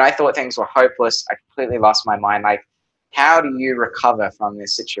when I thought things were hopeless, I completely lost my mind. Like, how do you recover from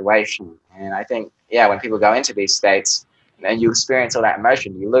this situation? And I think, when people go into these states and you experience all that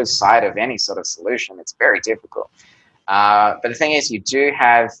emotion, you lose sight of any sort of solution. It's very difficult. But the thing is, you do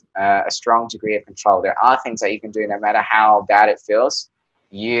have a strong degree of control. There are things that you can do no matter how bad it feels.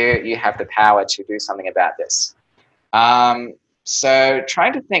 You have the power to do something about this. So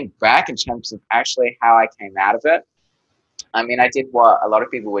trying to think back in terms of actually how I came out of it. I mean, I did what a lot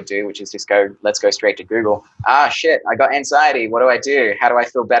of people would do, which is just let's go straight to Google. Shit, I got anxiety. What do I do? How do I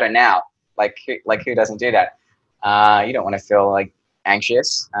feel better now? Like who doesn't do that? You don't want to feel like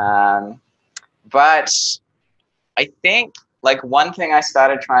anxious. But I think, like, one thing I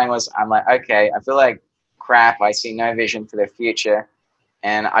started trying was, I'm like, okay, I feel like crap. I see no vision for the future,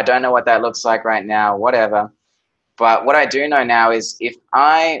 and I don't know what that looks like right now, whatever. But what I do know now is, if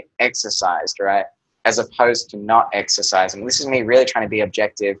I exercised, right, as opposed to not exercising, this is me really trying to be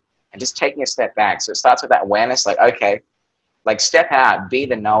objective and just taking a step back. So it starts with that awareness, like, okay, like, step out, be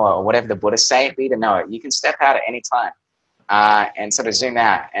the knower, or whatever the Buddhists say, be the knower. You can step out at any time and sort of zoom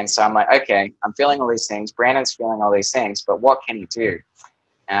out. And so I'm like, okay, I'm feeling all these things. Brandon's feeling all these things, but what can you do?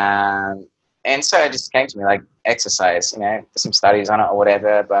 And so it just came to me, like, exercise, there's some studies on it or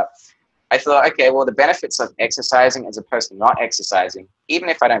whatever. But I thought, okay, well, the benefits of exercising as opposed to not exercising, even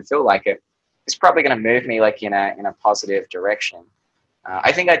if I don't feel like it, it's probably going to move me, like, in a positive direction.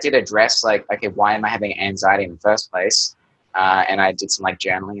 I think I did address, like, okay, why am I having anxiety in the first place? And I did some, like,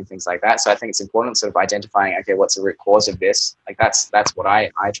 journaling and things like that. So I think it's important sort of identifying, okay, what's the root cause of this? Like, that's what I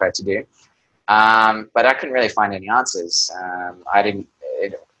tried to do. But I couldn't really find any answers.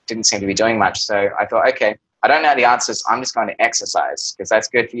 It didn't seem to be doing much. So I thought, okay, I don't know the answers. I'm just going to exercise because that's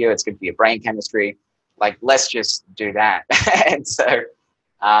good for you. It's good for your brain chemistry. Like, let's just do that. And so,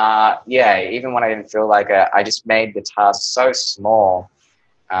 even when I didn't feel like it, I just made the task so small.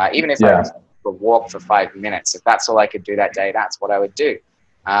 Even if I walk for 5 minutes, if that's all I could do that day, that's what I would do.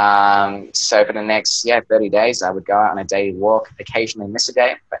 So for the next 30 days, I would go out on a daily walk, occasionally miss a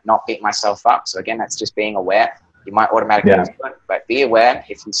day, but not beat myself up. So again, that's just being aware. You might automatically do it, but be aware.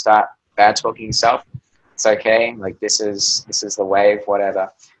 If you start bad talking yourself, it's okay. Like, this is the wave,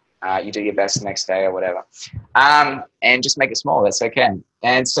 whatever. You do your best the next day or whatever. And just make it small. That's okay.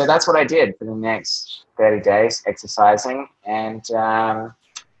 And so that's what I did for the next 30 days, exercising. And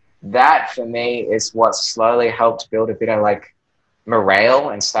that for me is what slowly helped build a bit of, like, morale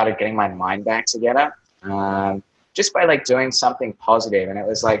and started getting my mind back together. Just by, like, doing something positive. And it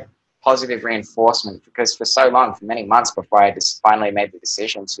was like positive reinforcement, because for so long, for many months before I just finally made the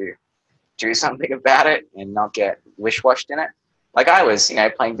decision to do something about it and not get wish-washed in it. Like, I was,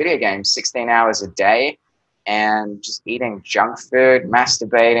 playing video games 16 hours a day and just eating junk food,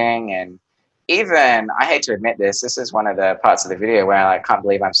 masturbating, and even, I hate to admit this is one of the parts of the video where I can't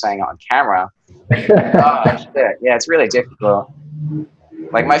believe I'm saying it on camera. Oh, shit. Yeah, it's really difficult.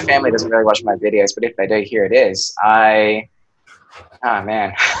 Like, my family doesn't really watch my videos, but if they do, here it is. Oh,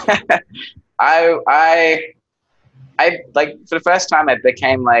 man. I like, for the first time, I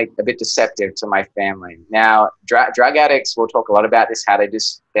became, like, a bit deceptive to my family. Now, drug addicts, we'll talk a lot about this, how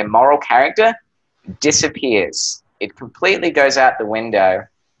their moral character disappears. It completely goes out the window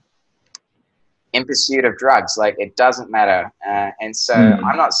in pursuit of drugs. Like, it doesn't matter. And so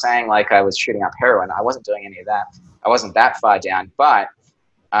I'm not saying, like, I was shooting up heroin. I wasn't doing any of that. I wasn't that far down. But,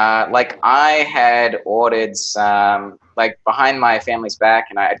 like, I had ordered some, like, behind my family's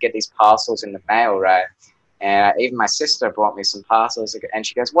back, and I'd get these parcels in the mail, right? And even my sister brought me some parcels, and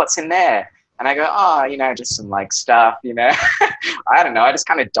she goes, "What's in there?" And I go, "Oh, you know, just some like stuff, you know." I don't know. I just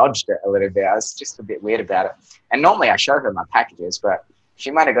kind of dodged it a little bit. I was just a bit weird about it. And normally I show her my packages, but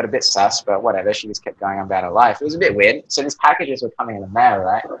she might have got a bit sus, but whatever. She just kept going on about her life. It was a bit weird. So these packages were coming in the mail,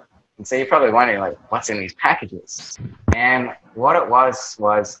 right? And so you're probably wondering, like, what's in these packages? And what it was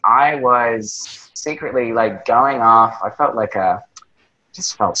I was secretly like going off. I felt like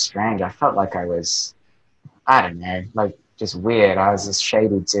just felt strange. I felt like I was, I don't know, like just weird. I was this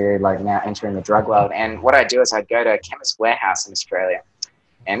shady dude, like now entering the drug world. And what I'd do is I'd go to a Chemist Warehouse in Australia.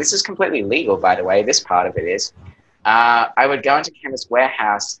 And this is completely legal, by the way. This part of it is. I would go into Chemist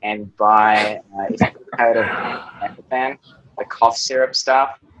Warehouse and buy, if you've heard of Methadone, the cough syrup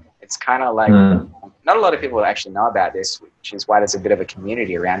stuff. It's kind of like, not a lot of people actually know about this, which is why there's a bit of a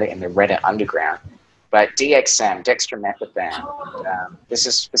community around it in the Reddit underground. But DXM, dextromethorphan, this is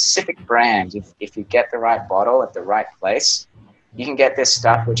a specific brand. If you get the right bottle at the right place, you can get this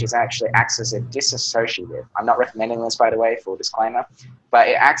stuff, which is actually acts as a dissociative. I'm not recommending this, by the way, full disclaimer, but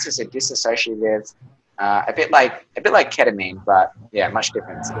it acts as a dissociative, a bit like ketamine, but yeah, much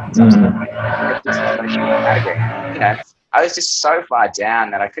different. You know, I was just so far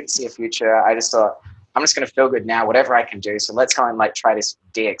down that I couldn't see a future. I just thought, I'm just going to feel good now, whatever I can do. So let's go and like try this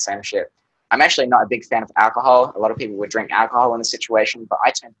DXM shit. I'm actually not a big fan of alcohol. A lot of people would drink alcohol in this situation, but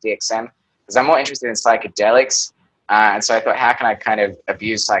I turned to DXM because I'm more interested in psychedelics. And so I thought, how can I kind of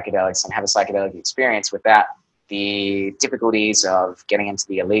abuse psychedelics and have a psychedelic experience without the difficulties of getting into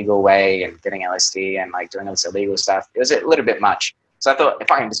the illegal way and getting LSD and like doing all this illegal stuff? It was a little bit much. So I thought,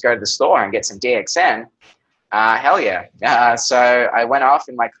 if I can just go to the store and get some DXM, hell yeah. So I went off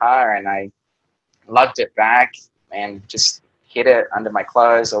in my car and I lugged it back and just hid it under my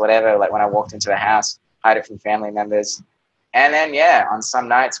clothes or whatever, like when I walked into the house, hide it from family members. And then, yeah, on some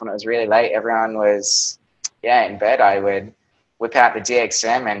nights when it was really late, everyone was, in bed, I would whip out the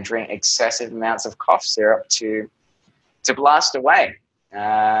DXM and drink excessive amounts of cough syrup to blast away.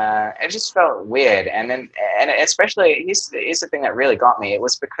 It just felt weird. And especially, here's the thing that really got me. It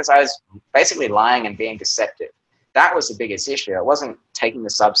was because I was basically lying and being deceptive. That was the biggest issue. It wasn't taking the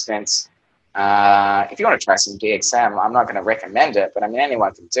substance. If you want to try some DXM, I'm not going to recommend it, but I mean,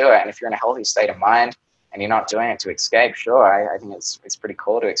 anyone can do it. And if you're in a healthy state of mind and you're not doing it to escape, sure, I think it's pretty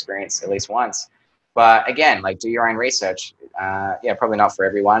cool to experience at least once. But again, like, do your own research. Probably not for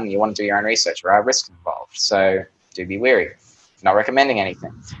everyone. You want to do your own research. There are risks involved, so do be wary. Not recommending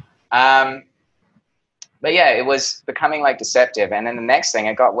anything. But yeah, it was becoming like deceptive. And then the next thing,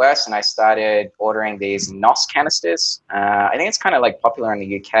 it got worse, and I started ordering these NOS canisters. I think it's kind of like popular in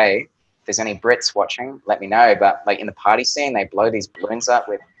the UK. If there's any Brits watching, let me know. But like in the party scene, they blow these balloons up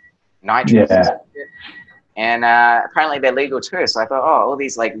with nitrous. Yeah. And apparently they're legal too. So I thought, all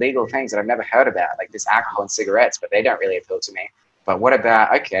these like legal things that I've never heard about, like this alcohol and cigarettes, but they don't really appeal to me. But what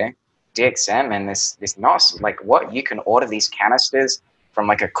about, DXM and this NOS? Like, what? You can order these canisters from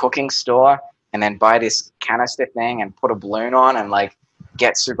like a cooking store and then buy this canister thing and put a balloon on and like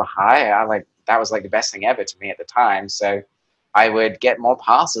get super high. That was like the best thing ever to me at the time. So I would get more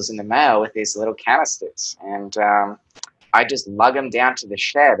parcels in the mail with these little canisters, and I just lug them down to the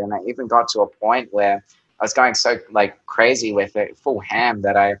shed. And I even got to a point where I was going so like crazy with it, full ham,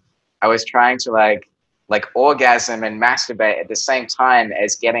 that I was trying to like orgasm and masturbate at the same time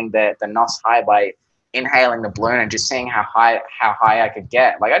as getting the NOS high by inhaling the balloon and just seeing how high I could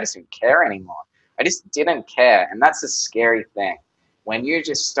get. Like, I just didn't care anymore. I just didn't care. And that's the scary thing. When you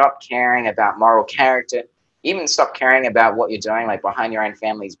just stop caring about moral character, even stop caring about what you're doing, like behind your own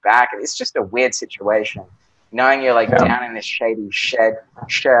family's back, it's just a weird situation. Knowing you're like down in this shady shed,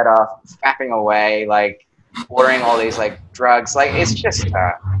 shirt off, fapping away, like ordering all these like drugs. Like, it's just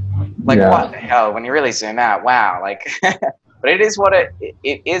what the hell? When you really zoom out, wow. Like, but it is what it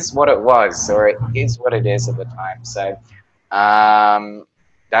is what it was, or it is what it is at the time. So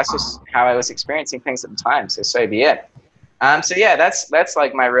that's just how I was experiencing things at the time. So be it. So yeah, that's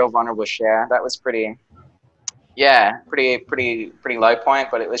like my real vulnerable share. That was pretty low point.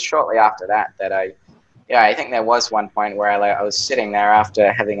 But it was shortly after that I think there was one point where I was sitting there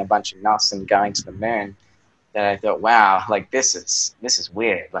after having a bunch of NOS and going to the moon, that I thought, wow, like this is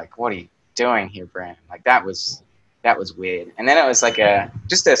weird. Like, what are you doing here, Brandon? Like, that was weird. And then it was like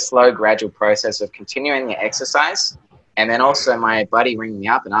just a slow, gradual process of continuing the exercise. And then also my buddy ringing me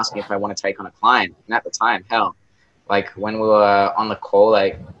up and asking if I want to take on a client. And at the time, hell, like when we were on the call,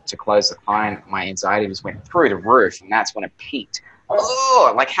 like to close the client, my anxiety just went through the roof. And that's when it peaked.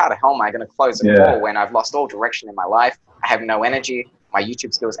 Oh, like, how the hell am I going to close a call when I've lost all direction in my life? I have no energy. My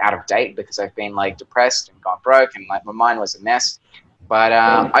YouTube skills out of date because I've been like depressed and gone broke, and like my mind was a mess. But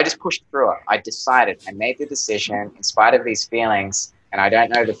I just pushed through it. I decided, I made the decision in spite of these feelings, and I don't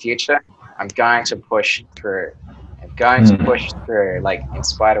know the future. I'm going to push through. I'm going to push through, like, in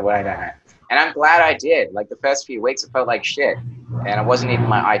spite of what I don't know. And I'm glad I did. Like, the first few weeks, it felt like shit. And I wasn't even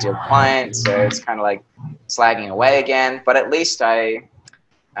my ideal client, so it's kind of like slagging away again. But at least I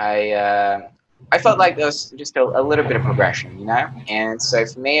felt like there was just a little bit of progression, you know? And so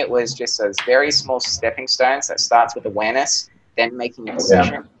for me, it was just those very small stepping stones that starts with awareness, then making a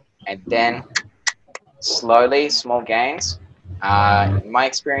decision, and then slowly, small gains. In my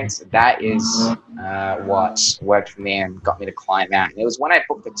experience, that is what worked for me and got me to climb out. And it was when I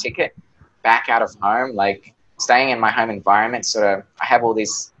booked the ticket back out of home, like staying in my home environment, sort of, I have all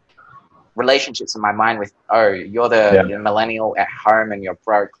these relationships in my mind with, oh, you're the millennial at home and you're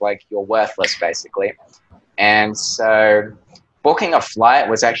broke, like you're worthless basically. And so booking a flight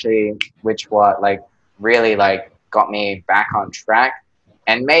was actually really like got me back on track.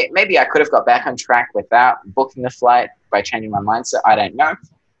 And maybe I could have got back on track without booking the flight by changing my mindset. I don't know,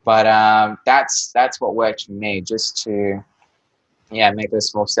 but that's what worked for me, just to make those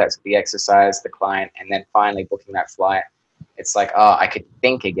small steps with the exercise, the client, and then finally booking that flight. It's like, oh, I could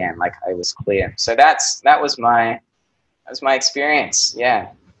think again, like I was clear. So that was my experience. Yeah.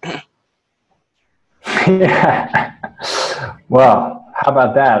 Yeah. Well, how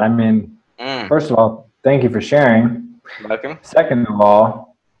about that? I mean, first of all, thank you for sharing. You're welcome. Second of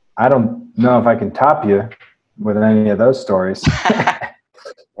all, I don't know if I can top you with any of those stories. There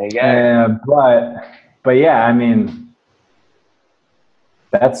you go. But yeah, I mean,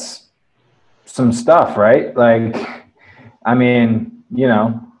 that's some stuff, right? Like, I mean, you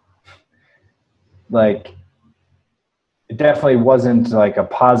know, like it definitely wasn't like a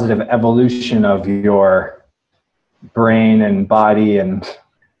positive evolution of your brain and body and,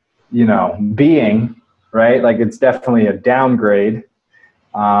 you know, being, right? Like it's definitely a downgrade.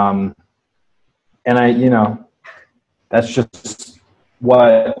 And that's just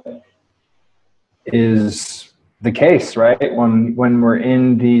what is the case, right? When we're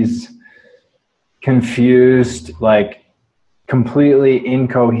in these confused, like completely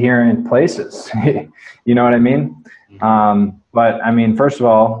incoherent places, you know what I mean? But I mean, first of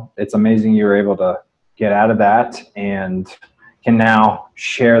all, it's amazing you were able to get out of that and can now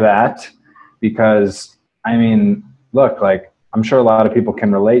share that, because I mean, look, like I'm sure a lot of people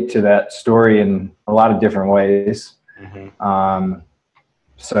can relate to that story in a lot of different ways.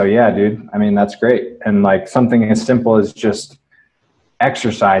 So yeah, dude, I mean, that's great. And like something as simple as just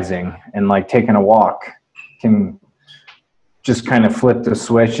exercising and like taking a walk can just kind of flip the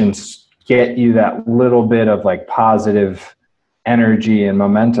switch and get you that little bit of like positive energy and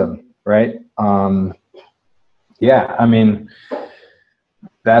momentum, right? Yeah, I mean,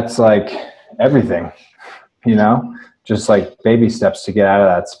 that's like everything, you know, just like baby steps to get out of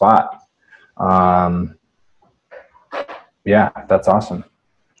that spot. Yeah, that's awesome.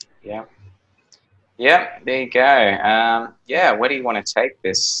 Yeah, there you go. Where do you want to take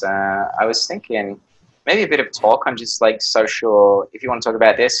this? I was thinking maybe a bit of talk on just like social, if you want to talk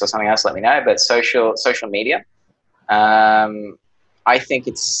about this or something else, let me know, but social media. I think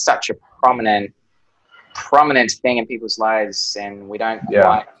it's such a prominent thing in people's lives, and we don't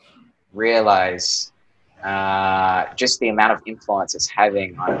quite realize just the amount of influence it's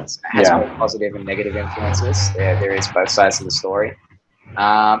having on us. It has both positive and negative influences. There is both sides of the story.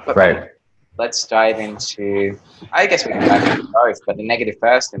 But let's dive into, I guess we can dive into both, but the negative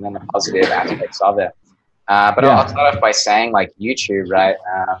first and then the positive aspects of it. But I'll start off by saying, like, YouTube, right?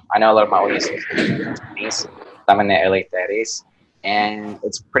 I know a lot of my audience is some in their early 30s, and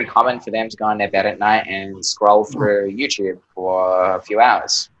it's pretty common for them to go on their bed at night and scroll through YouTube for a few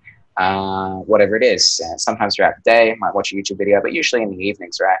hours, whatever it is. Sometimes throughout the day, might watch a YouTube video, but usually in the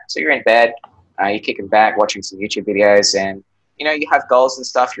evenings, right? So you're in bed, you're kicking back, watching some YouTube videos, and you know, you have goals and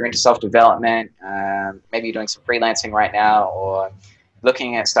stuff, you're into self-development, maybe you're doing some freelancing right now, or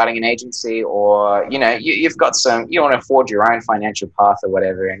looking at starting an agency, or, you know, you've got you want to forge your own financial path or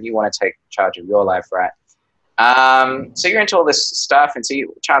whatever, and you want to take charge of your life, right? So you're into all this stuff, and so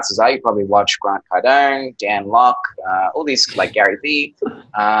chances are you probably watch Grant Cardone, Dan Lok, all these, like Gary Vee,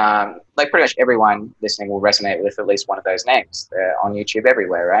 like pretty much everyone listening will resonate with at least one of those names. They're on YouTube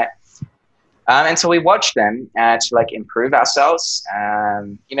everywhere, right? And so we watch them to like improve ourselves.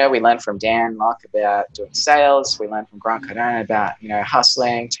 You know, we learn from Dan Lok about doing sales. We learn from Grant Cardone about, you know,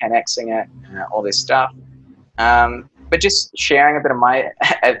 hustling, 10xing it, all this stuff. But just sharing a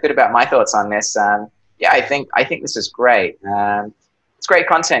bit about my thoughts on this. I think this is great. It's great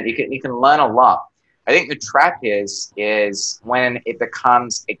content. You can learn a lot. I think the trap is when it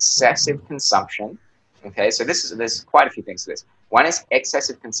becomes excessive consumption. Okay, so there's quite a few things to this. One is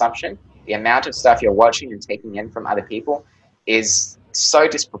excessive consumption. The amount of stuff you're watching and taking in from other people is so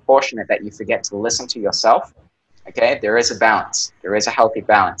disproportionate that you forget to listen to yourself. Okay, there is a balance. There is a healthy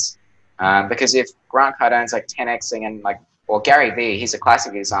balance. Because if Grant Cardone's like 10xing and like, or Gary Vee, he's a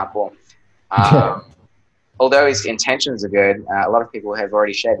classic example. Although his intentions are good, a lot of people have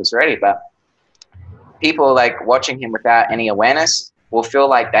already shared this already, but people like watching him without any awareness will feel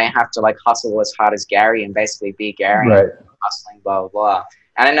like they have to like hustle as hard as Gary and basically be Gary, right. hustling, blah, blah, blah.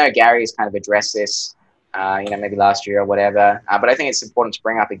 And I know Gary has kind of addressed this, maybe last year or whatever. But I think it's important to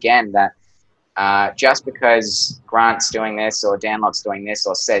bring up again that just because Grant's doing this or Dan Lock's doing this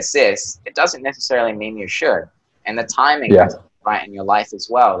or says this, it doesn't necessarily mean you should. And the timing has to be right in your life as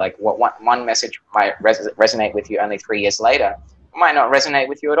well. Like one message might resonate with you only 3 years later, it might not resonate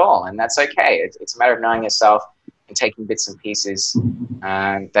with you at all. And that's okay. It's a matter of knowing yourself and taking bits and pieces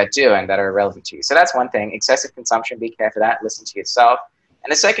that do and that are relevant to you. So that's one thing. Excessive consumption, be careful of that. Listen to yourself.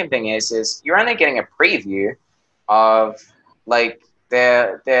 And the second thing is you're only getting a preview of like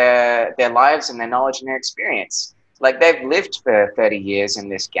their lives and their knowledge and their experience. Like they've lived for 30 years in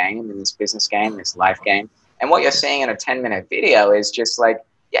this game, in this business game, this life game. And what you're seeing in a 10-minute video is just like,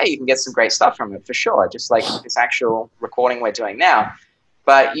 yeah, you can get some great stuff from it for sure. Just like this actual recording we're doing now.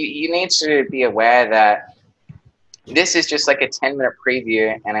 But you need to be aware that this is just like a 10-minute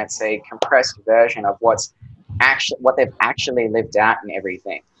preview and it's a compressed version of what they've actually lived out and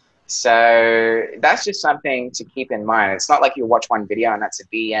everything. So that's just something to keep in mind. It's not like you watch one video and that's a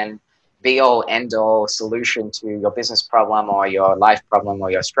be-all, end-all solution to your business problem or your life problem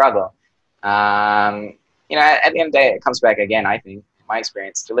or your struggle. At the end of the day, it comes back again, I think, in my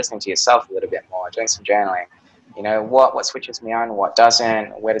experience, to listening to yourself a little bit more, doing some journaling. What switches me on, what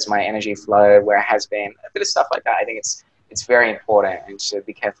doesn't, where does my energy flow, where it has been, a bit of stuff like that. I think it's very important, and to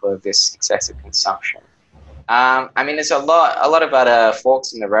be careful of this excessive consumption. There's a lot of other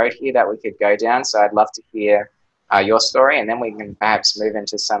forks in the road here that we could go down, so I'd love to hear your story, and then we can perhaps move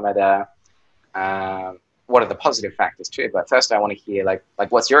into some of the what are the positive factors too. But first I want to hear like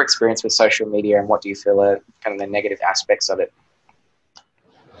what's your experience with social media and what do you feel are kind of the negative aspects of it?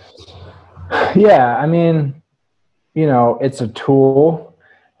 Yeah, it's a tool.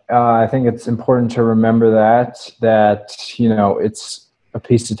 I think it's important to remember that it's a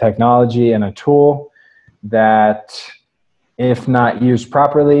piece of technology and a tool that, if not used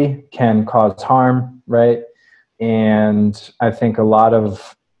properly, can cause harm, right? And I think a lot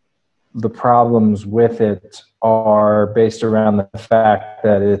of the problems with it are based around the fact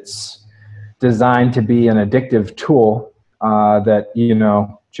that it's designed to be an addictive tool that,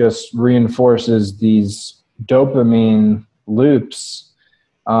 just reinforces these dopamine loops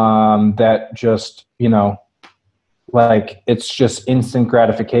that just, it's just instant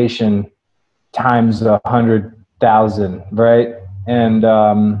gratification times 100,000, right? And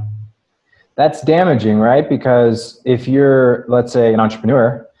that's damaging, right? Because if you're, let's say, an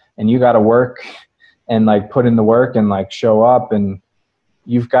entrepreneur and you got to work and put in the work and show up, and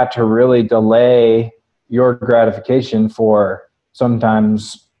you've got to really delay your gratification for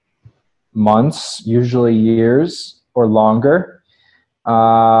sometimes months, usually years or longer.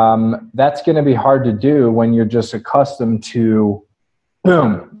 That's going to be hard to do when you're just accustomed to,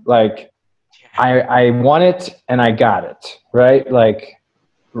 boom, I want it and I got it, right? Like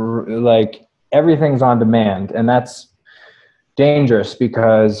everything's on demand, and that's dangerous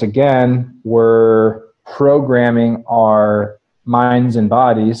because, again, we're programming our minds and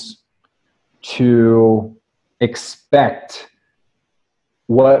bodies to expect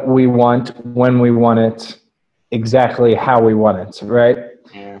what we want, when we want it, exactly how we want it, right?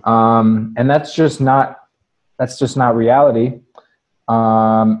 Yeah. And that's just not reality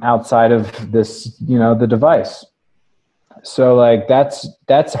outside of this, the device. So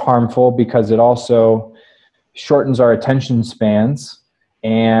that's harmful because it also shortens our attention spans,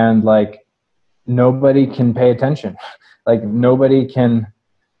 and nobody can pay attention. Nobody can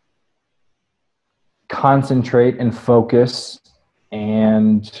concentrate and focus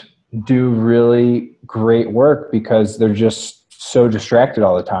and do really great work because they're just so distracted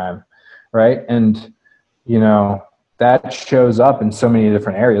all the time, right? And that shows up in so many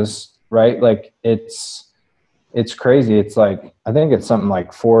different areas, right? It's crazy. It's I think it's something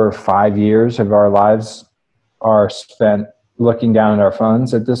like 4 or 5 years of our lives are spent looking down at our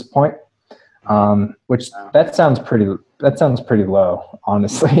phones at this point, which that sounds pretty low,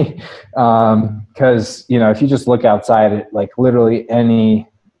 honestly. Because if you just look outside at literally any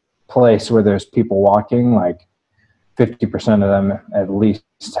place where there's people walking, 50% of them at least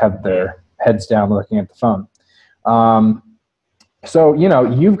have their heads down looking at the phone. So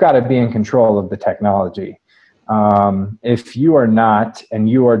you've got to be in control of the technology. If you are not, and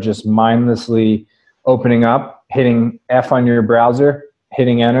you are just mindlessly opening up, hitting F on your browser,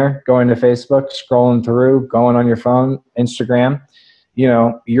 hitting enter, going to Facebook, scrolling through, going on your phone, Instagram, you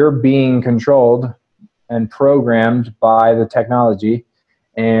know, you're being controlled and programmed by the technology.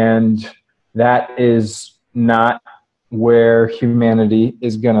 And that is not where humanity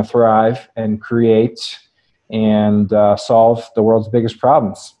is going to thrive and create and solve the world's biggest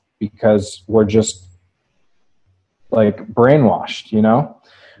problems, because we're just like brainwashed, you know?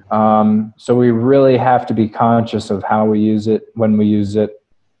 So we really have to be conscious of how we use it, when we use it,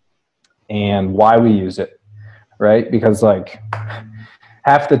 and why we use it, right? Because like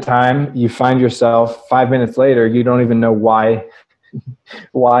half the time you find yourself 5 minutes later, you don't even know why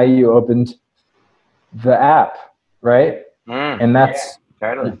you opened the app, right? And that's,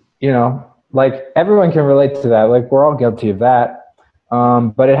 totally. you know, like everyone can relate to that. Like we're all guilty of that.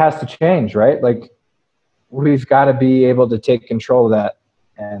 But it has to change, right? Like we've got to be able to take control of that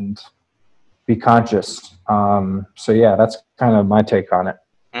and be conscious. So yeah, that's kind of my take on it.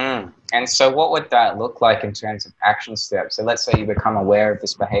 And so what would that look like in terms of action steps? So let's say you become aware of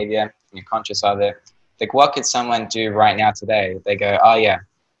this behavior, and you're conscious of it. Like what could someone do right now today? They go, oh yeah,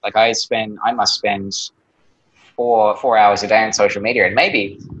 like I must spend four hours a day on social media, and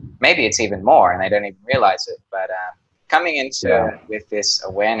maybe it's even more and they don't even realize it. But coming into with this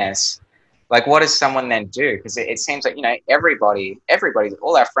awareness, like what does someone then do? Because it seems like, you know, everybody,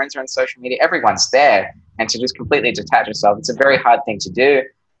 all our friends are on social media, everyone's there, and to just completely detach yourself, it's a very hard thing to do.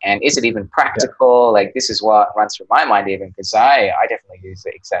 And is it even practical? Yeah. Like this is what runs through my mind even, because I definitely use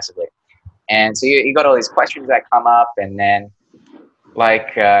it excessively. And so you got all these questions that come up, and then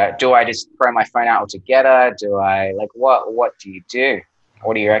like, do I just throw my phone out altogether? Do I, like, what do you do?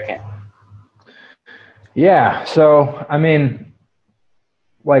 What do you reckon? Yeah. So, I mean,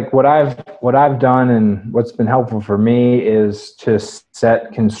 like what I've done and what's been helpful for me is to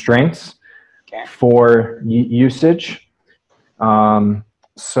set constraints for usage.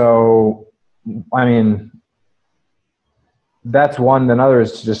 So, I mean, that's one. Another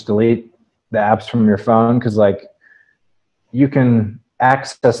is to just delete the apps from your phone, because like you can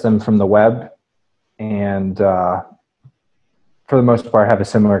access them from the web and for the most part have a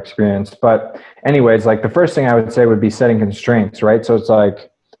similar experience. But anyways, like the first thing I would say would be setting constraints, right? So it's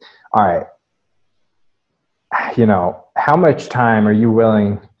like, all right, you know, how much time are you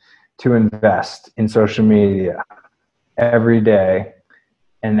willing to invest in social media every day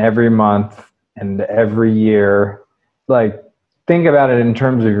and every month and every year? Like think about it in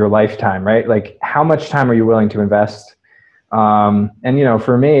terms of your lifetime, right? Like how much time are you willing to invest? And you know,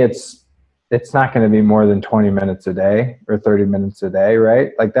 for me, it's not going to be more than 20 minutes a day or 30 minutes a day,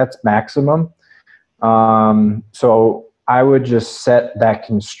 right? Like that's maximum. So I would just set that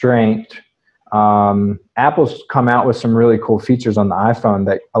constraint. Apple's come out with some really cool features on the iPhone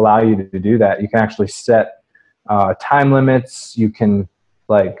that allow you to do that. You can actually set time limits. You can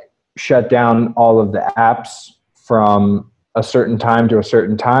like shut down all of the apps from a certain time to a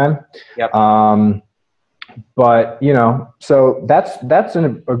certain time. Yep. But you know, so that's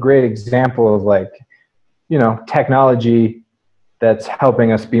a great example of like, you know, technology that's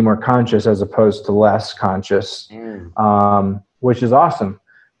helping us be more conscious as opposed to less conscious, which is awesome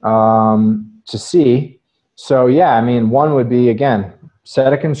to see. So yeah, I mean, one would be, again,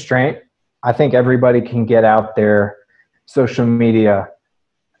 set a constraint. I think everybody can get out their social media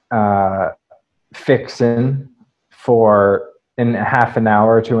fixing for in half an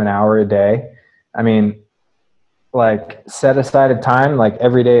hour to an hour a day. I mean, like set aside a time, like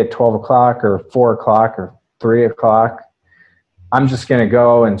every day at 12 o'clock or 4 o'clock or 3 o'clock. I'm just going to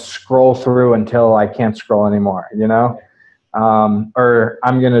go and scroll through until I can't scroll anymore, you know? Or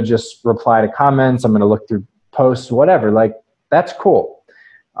I'm going to just reply to comments. I'm going to look through posts, whatever. Like that's cool.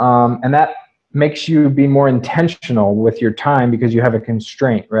 And that makes you be more intentional with your time because you have a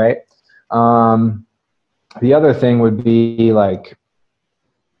constraint, right? The other thing would be like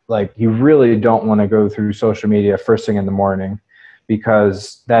you really don't want to go through social media first thing in the morning,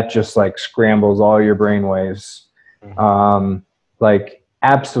 because that just like scrambles all your brain waves. Like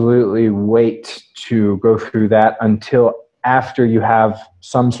absolutely wait to go through that until after you have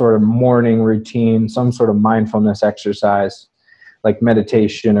some sort of morning routine, some sort of mindfulness exercise, like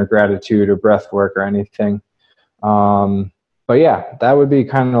meditation or gratitude or breath work or anything. But yeah, that would be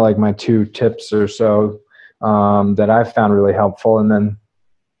kind of like my 2 tips or so that I've found really helpful. And then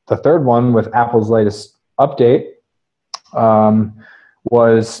the third one with Apple's latest update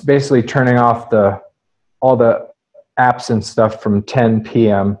was basically turning off all the apps and stuff from 10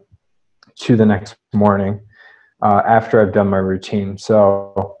 p.m. to the next morning after I've done my routine.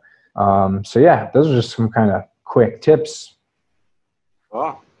 So yeah, those are just some kind of quick tips.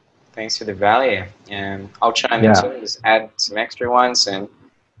 Well, thanks for the value. And I'll chime in Yeah. too, just add some extra ones. And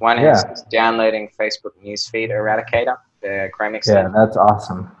one is Yeah. just downloading Facebook Newsfeed Eradicator, the Chrome Yeah, extension. that's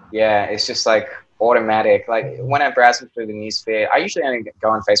awesome. Yeah, it's just like automatic. Like when I'm browsing through the newsfeed, I usually only go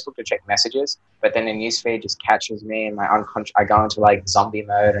on Facebook to check messages, but then the newsfeed just catches me and my unconscious. I go into like zombie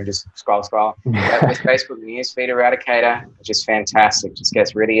mode and just scroll. But with Facebook Newsfeed Eradicator, it's just fantastic. Just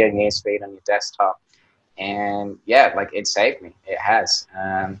gets rid of your newsfeed on your desktop, and yeah, like it saved me. It has.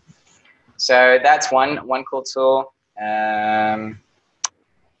 So that's one cool tool.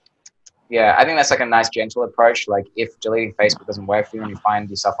 Yeah, I think that's like a nice, gentle approach. Like if deleting Facebook doesn't work for you and you find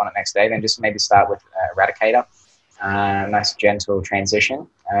yourself on it next day, then just maybe start with Eradicator. Nice, gentle transition.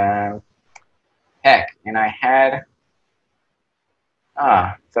 Heck, and I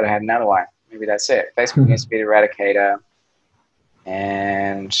thought I had another one. Maybe that's it. Facebook Newsfeed Eradicator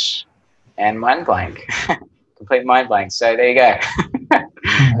and mind blank. Complete mind blank. So there you go.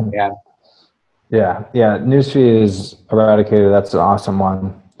 Yeah. Yeah. Newsfeed is Eradicator. That's an awesome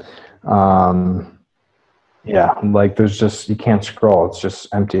one. Yeah, like there's just, you can't scroll. It's just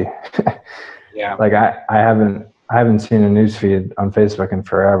empty. Yeah. Like I haven't seen a newsfeed on Facebook in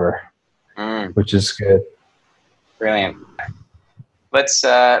forever, which is good. Brilliant. Let's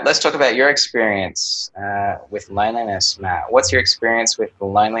talk about your experience with loneliness, Matt. What's your experience with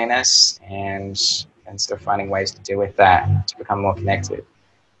loneliness and sort of finding ways to deal with that to become more connected?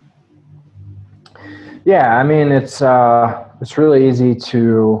 Yeah, I mean it's really easy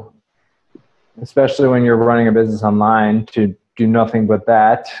to, especially when you're running a business online, to do nothing but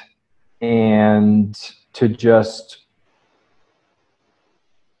that and to just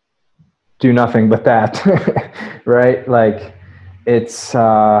do nothing but that, right? Like it's,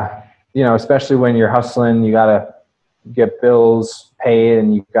 especially when you're hustling, you got to get bills paid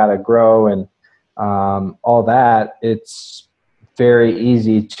and you got to grow and all that. It's very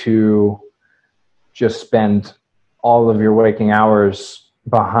easy to just spend all of your waking hours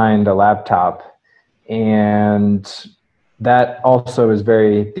behind a laptop. And that also is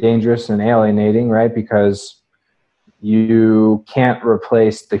very dangerous and alienating, right? Because you can't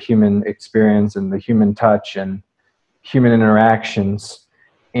replace the human experience and the human touch and human interactions.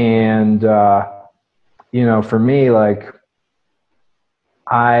 And, for me, like,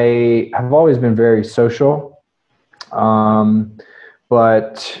 I have always been very social. But,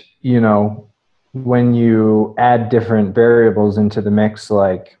 when you add different variables into the mix,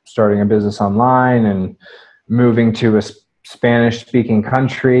 like starting a business online and moving to a Spanish speaking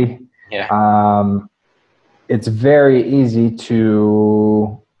country, it's very easy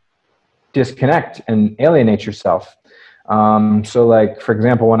to disconnect and alienate yourself. So like, for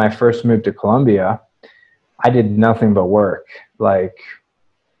example, when I first moved to Colombia, I did nothing but work. Like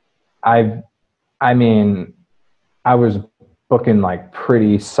I was booking like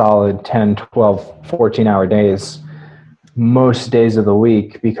pretty solid 10, 12, 14-hour days most days of the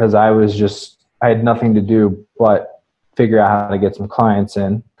week because I had nothing to do but figure out how to get some clients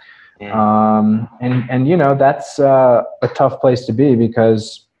in. And that's a tough place to be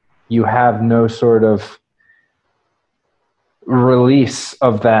because you have no sort of release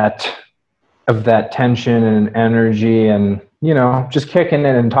of that tension and energy and, just kicking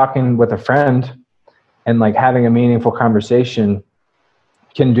it and talking with a friend and like having a meaningful conversation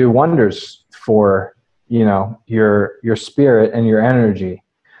can do wonders for, your spirit and your energy.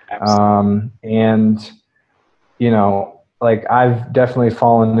 Like I've definitely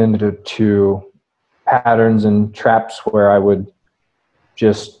fallen into patterns and traps where I would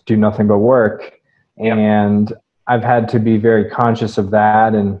just do nothing but work. And I've had to be very conscious of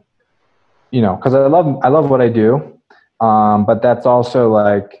that. And, cause I love what I do. But that's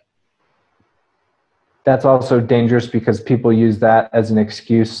also dangerous because people use that as an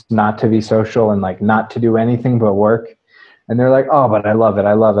excuse not to be social and like not to do anything but work. And they're like, oh, but I love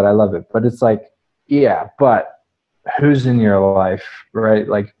it. But it's like, yeah, but who's in your life, right?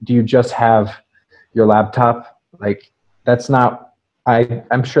 Like, do you just have your laptop? Like, that's not,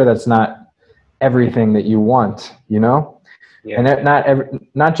 I'm sure that's not everything that you want, and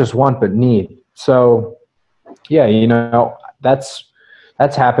not just want, but need. So yeah, that's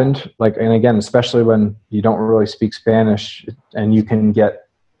happened. Like, and again, especially when you don't really speak Spanish and you can get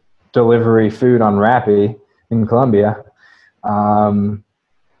delivery food on Rappi in Colombia,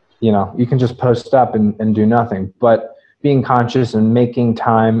 you can just post up and do nothing. But being conscious and making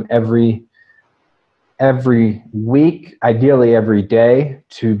time every week, ideally every day,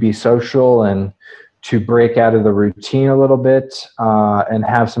 to be social and to break out of the routine a little bit and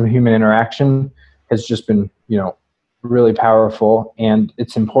have some human interaction has just been, really powerful. And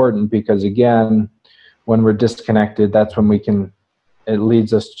it's important because, again, when we're disconnected, that's when it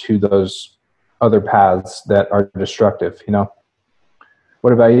leads us to those other paths that are destructive, you know?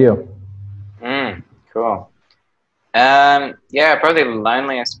 What about you? Cool. Probably the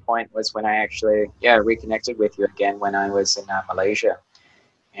loneliest point was when I actually, reconnected with you again when I was in Malaysia.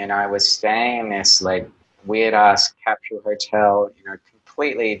 And I was staying in this like weird ass capsule hotel,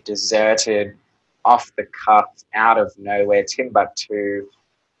 completely deserted, off the cuff, out of nowhere, Timbuktu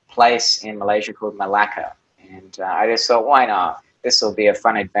place in Malaysia called Malacca. And I just thought, why not? This will be a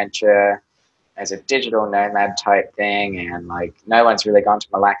fun adventure as a digital nomad type thing. And like, no one's really gone to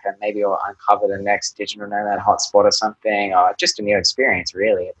Malacca. Maybe I'll uncover the next digital nomad hotspot or something, or just a new experience,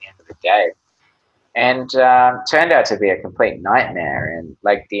 really, at the end of the day. And turned out to be a complete nightmare. And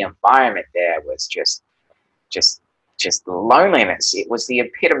like, the environment there was just loneliness. It was the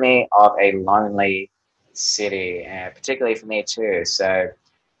epitome of a lonely city, particularly for me too. So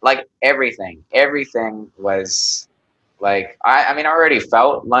like, everything was like, I mean, I already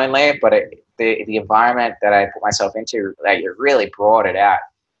felt lonely, but the environment that I put myself into, like, it really brought it out.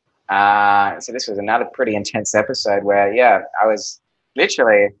 So this was another pretty intense episode where, I was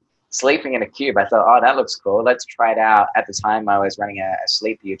literally sleeping in a cube. I thought, oh, that looks cool. Let's try it out. At the time, I was running a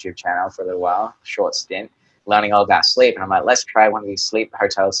sleep YouTube channel for a little while, short stint, learning all about sleep. And I'm like, let's try one of these sleep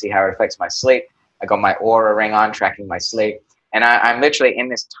hotels, see how it affects my sleep. I got my Aura ring on, tracking my sleep. And I'm literally in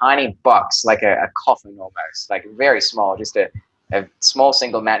this tiny box, like a coffin almost, like very small, just a small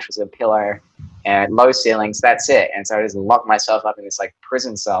single mattress, a pillow, and low ceilings. That's it. And so I just locked myself up in this like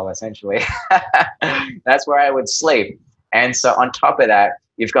prison cell, essentially. That's where I would sleep. And so on top of that,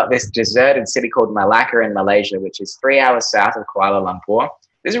 you've got this deserted city called Malacca in Malaysia, which is 3 hours south of Kuala Lumpur.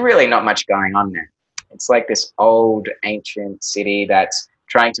 There's really not much going on there. It's like this old, ancient city that's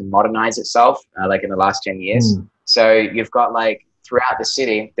trying to modernize itself, like in the last 10 years. So you've got like throughout the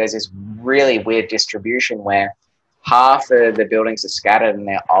city, there's this really weird distribution where half of the buildings are scattered and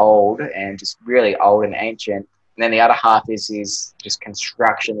they're old and just really old and ancient. And then the other half is just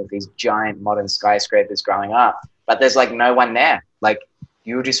construction of these giant modern skyscrapers growing up. But there's like no one there. Like,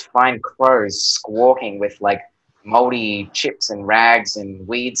 you just find crows squawking with like moldy chips and rags and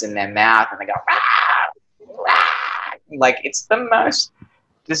weeds in their mouth, and they go, rah, rah. Like, it's the most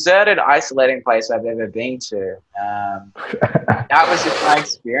deserted, isolating place I've ever been to. That was just my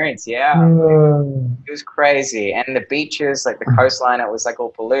experience. It was crazy. And the beaches, like the coastline, it was like all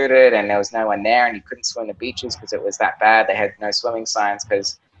polluted, and there was no one there, and you couldn't swim the beaches because it was that bad. They had no swimming signs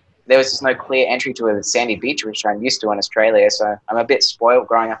because there was just no clear entry to a sandy beach, which I'm used to in Australia. So I'm a bit spoiled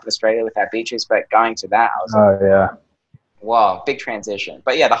growing up in Australia with our beaches, but going to that, I was like, wow, big transition.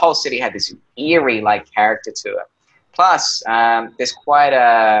 But yeah, the whole city had this eerie like character to it. Plus, there's quite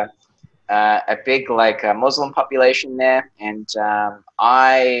a big like Muslim population there, and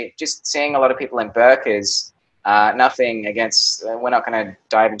I just seeing a lot of people in burqas. Nothing against. We're not going to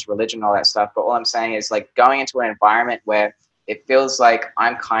dive into religion and all that stuff, but all I'm saying is like going into an environment where it feels like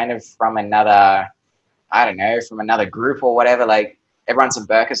I'm kind of from another, I don't know, from another group or whatever. Like, everyone's in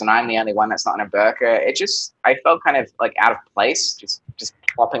burqas and I'm the only one that's not in a burqa. I felt kind of like out of place, just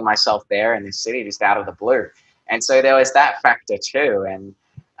plopping myself there in this city, just out of the blue. And so there was that factor too. And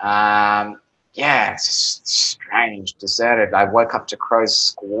it's just strange, deserted. I woke up to crows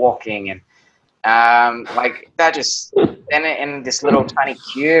squawking and like that just in this little tiny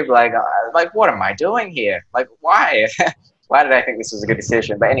cube, like what am I doing here? Like, why? Why did I think this was a good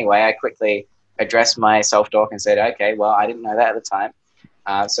decision? But anyway, I quickly addressed my self-talk and said, okay, well, I didn't know that at the time.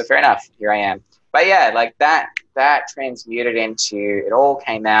 So fair enough, here I am. But yeah, like that transmuted into, it all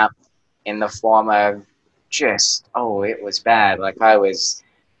came out in the form of just, it was bad. Like, I was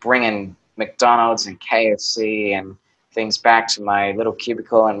bringing McDonald's and KFC and things back to my little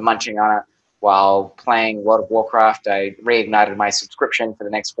cubicle and munching on it while playing World of Warcraft. I reignited my subscription for the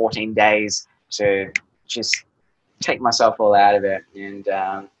next 14 days to just take myself all out of it. And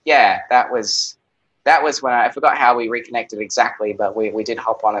that was when I forgot how we reconnected exactly, but we did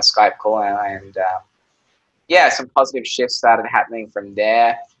hop on a Skype call, and some positive shifts started happening from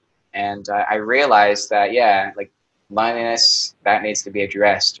there. And I realized that, like, loneliness, that needs to be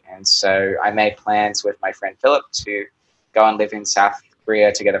addressed. And so I made plans with my friend Philip to go and live in South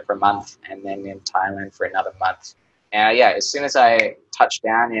Korea together for a month, and then in Thailand for another month. And as soon as I touched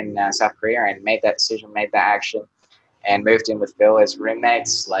down in South Korea and made that decision, made that action, and moved in with Phil as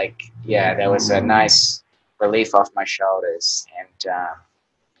roommates, there was a nice relief off my shoulders. And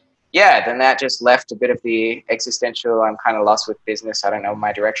then that just left a bit of the existential, I'm kind of lost with business, I don't know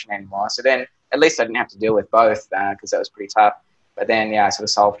my direction anymore. So then at least I didn't have to deal with both, because that was pretty tough. But then, I sort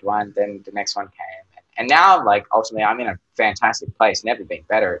of solved one, then the next one came. And now, like, ultimately, I'm in a fantastic place, never been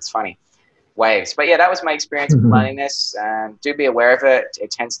better. It's funny. waves. But yeah, that was my experience with loneliness. Do be aware of it.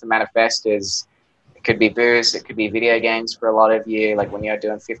 It tends to manifest as, it could be booze, it could be video games for a lot of you, like when you're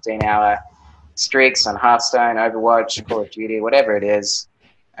doing 15-hour streaks on Hearthstone, Overwatch, Call of Duty, whatever it is.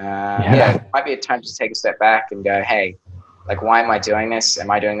 Yeah, it might be a time to take a step back and go, hey, like, why am I doing this?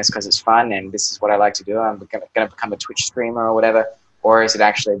 Am I doing this because it's fun and this is what I like to do? I'm going to become a Twitch streamer or whatever. Or is it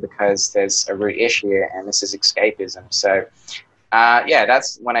actually because there's a root issue and this is escapism? So, yeah,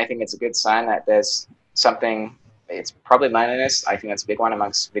 that's when I think it's a good sign that there's something. It's probably loneliness. I think that's a big one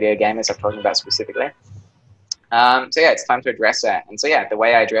amongst video gamers I'm talking about specifically. So yeah, it's time to address that. And so yeah, the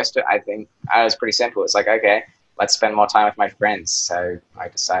way I addressed it, I think I was pretty simple. It's like, okay, let's spend more time with my friends. So I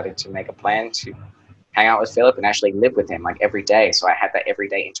decided to make a plan to hang out with Philip and actually live with him like every day. So I had that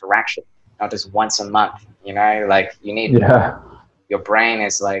everyday interaction, not just once a month, you know, like you need, your brain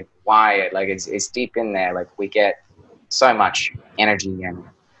is like wired, like it's deep in there. Like we get so much energy and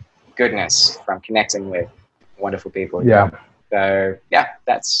goodness from connecting with wonderful people. Yeah. So yeah,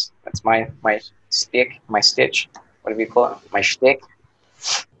 that's my stick, my stitch, whatever you call it, my shtick.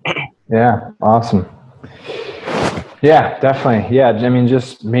 Yeah, awesome. Yeah, definitely. Yeah, I mean,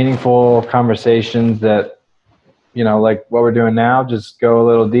 just meaningful conversations that, you know, like what we're doing now, just go a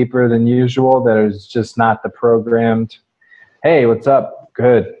little deeper than usual. That is just not the programmed, hey, what's up?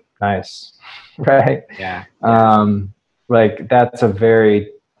 Good, nice, right? Yeah. Like that's a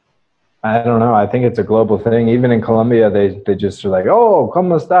very, I don't know, I think it's a global thing. Even in Colombia, they just are like, oh,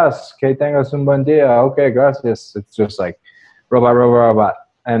 ¿cómo estás? Que tengas un buen día. Okay, gracias. It's just like robot, robot, robot.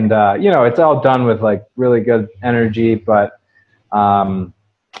 And, you know, it's all done with like really good energy, but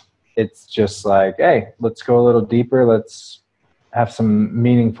it's just like, hey, let's go a little deeper. Let's have some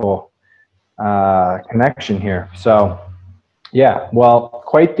meaningful connection here. So, yeah, well,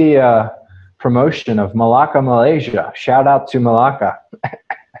 quite the promotion of Malacca, Malaysia. Shout out to Malacca.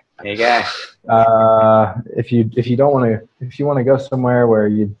 There you go. If you want to go somewhere where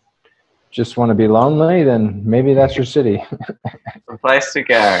you just want to be lonely, then maybe that's your city. A place to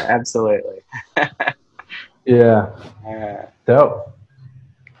go, absolutely. Yeah. Dope.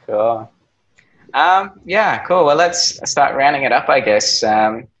 Cool. Yeah, cool. Well, let's start rounding it up, I guess.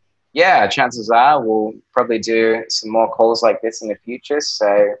 Yeah, chances are we'll probably do some more calls like this in the future.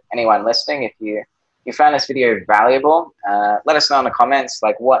 So anyone listening, if you found this video valuable, let us know in the comments,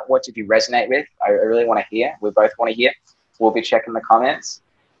 like what did you resonate with? I really want to hear. We both want to hear. We'll be checking the comments.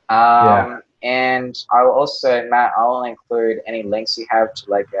 And I will also, Matt, I'll include any links you have to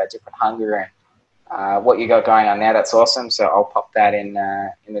like Different Hunger and what you got going on there. That's awesome. So I'll pop that in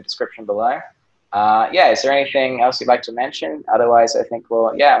the description below. Yeah, is there anything else you'd like to mention? Otherwise, I think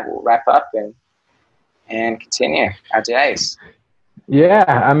we'll wrap up and continue our days. Yeah,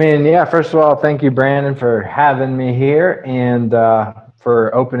 I mean, yeah, first of all, thank you, Brandon, for having me here and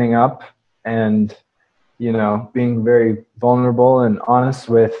for opening up and, you know, being very vulnerable and honest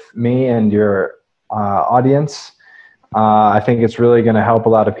with me and your audience. I think it's really going to help a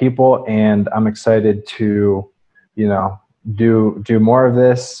lot of people, and I'm excited to, you know, do more of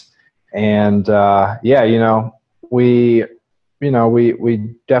this. And yeah, you know, we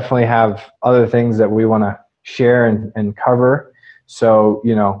definitely have other things that we want to share and cover. So,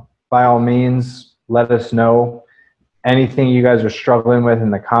 you know, by all means, let us know anything you guys are struggling with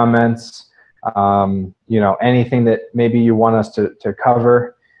in the comments. You know, anything that maybe you want us to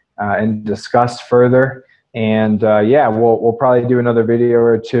cover and discuss further. And yeah, we'll probably do another video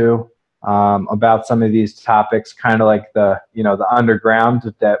or two about some of these topics, kind of like the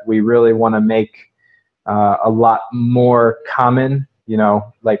underground that we really want to make a lot more common. You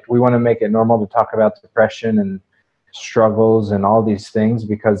know, like we want to make it normal to talk about depression and struggles and all these things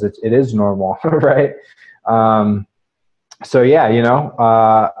because it is normal, right? So yeah, you know,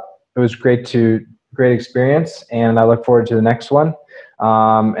 it was great experience, and I look forward to the next one.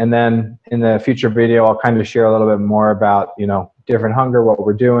 And then in the future video, I'll kind of share a little bit more about, you know, Different Hunger, what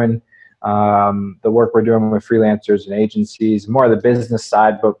we're doing, the work we're doing with freelancers and agencies, more of the business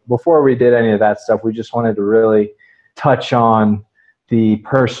side. But before we did any of that stuff, we just wanted to really touch on the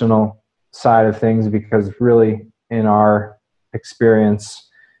personal side of things, because really in our experience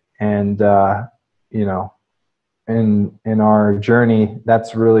and, you know, in our journey,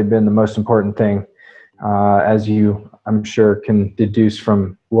 that's really been the most important thing, as you, I'm sure, can deduce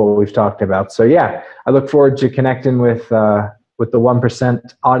from what we've talked about. So yeah, I look forward to connecting with the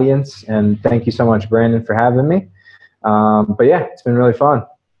 1% audience, and thank you so much, Brandon, for having me. But yeah, it's been really fun. All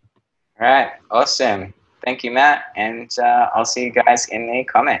right, awesome. Thank you, Matt, and I'll see you guys in the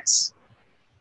comments.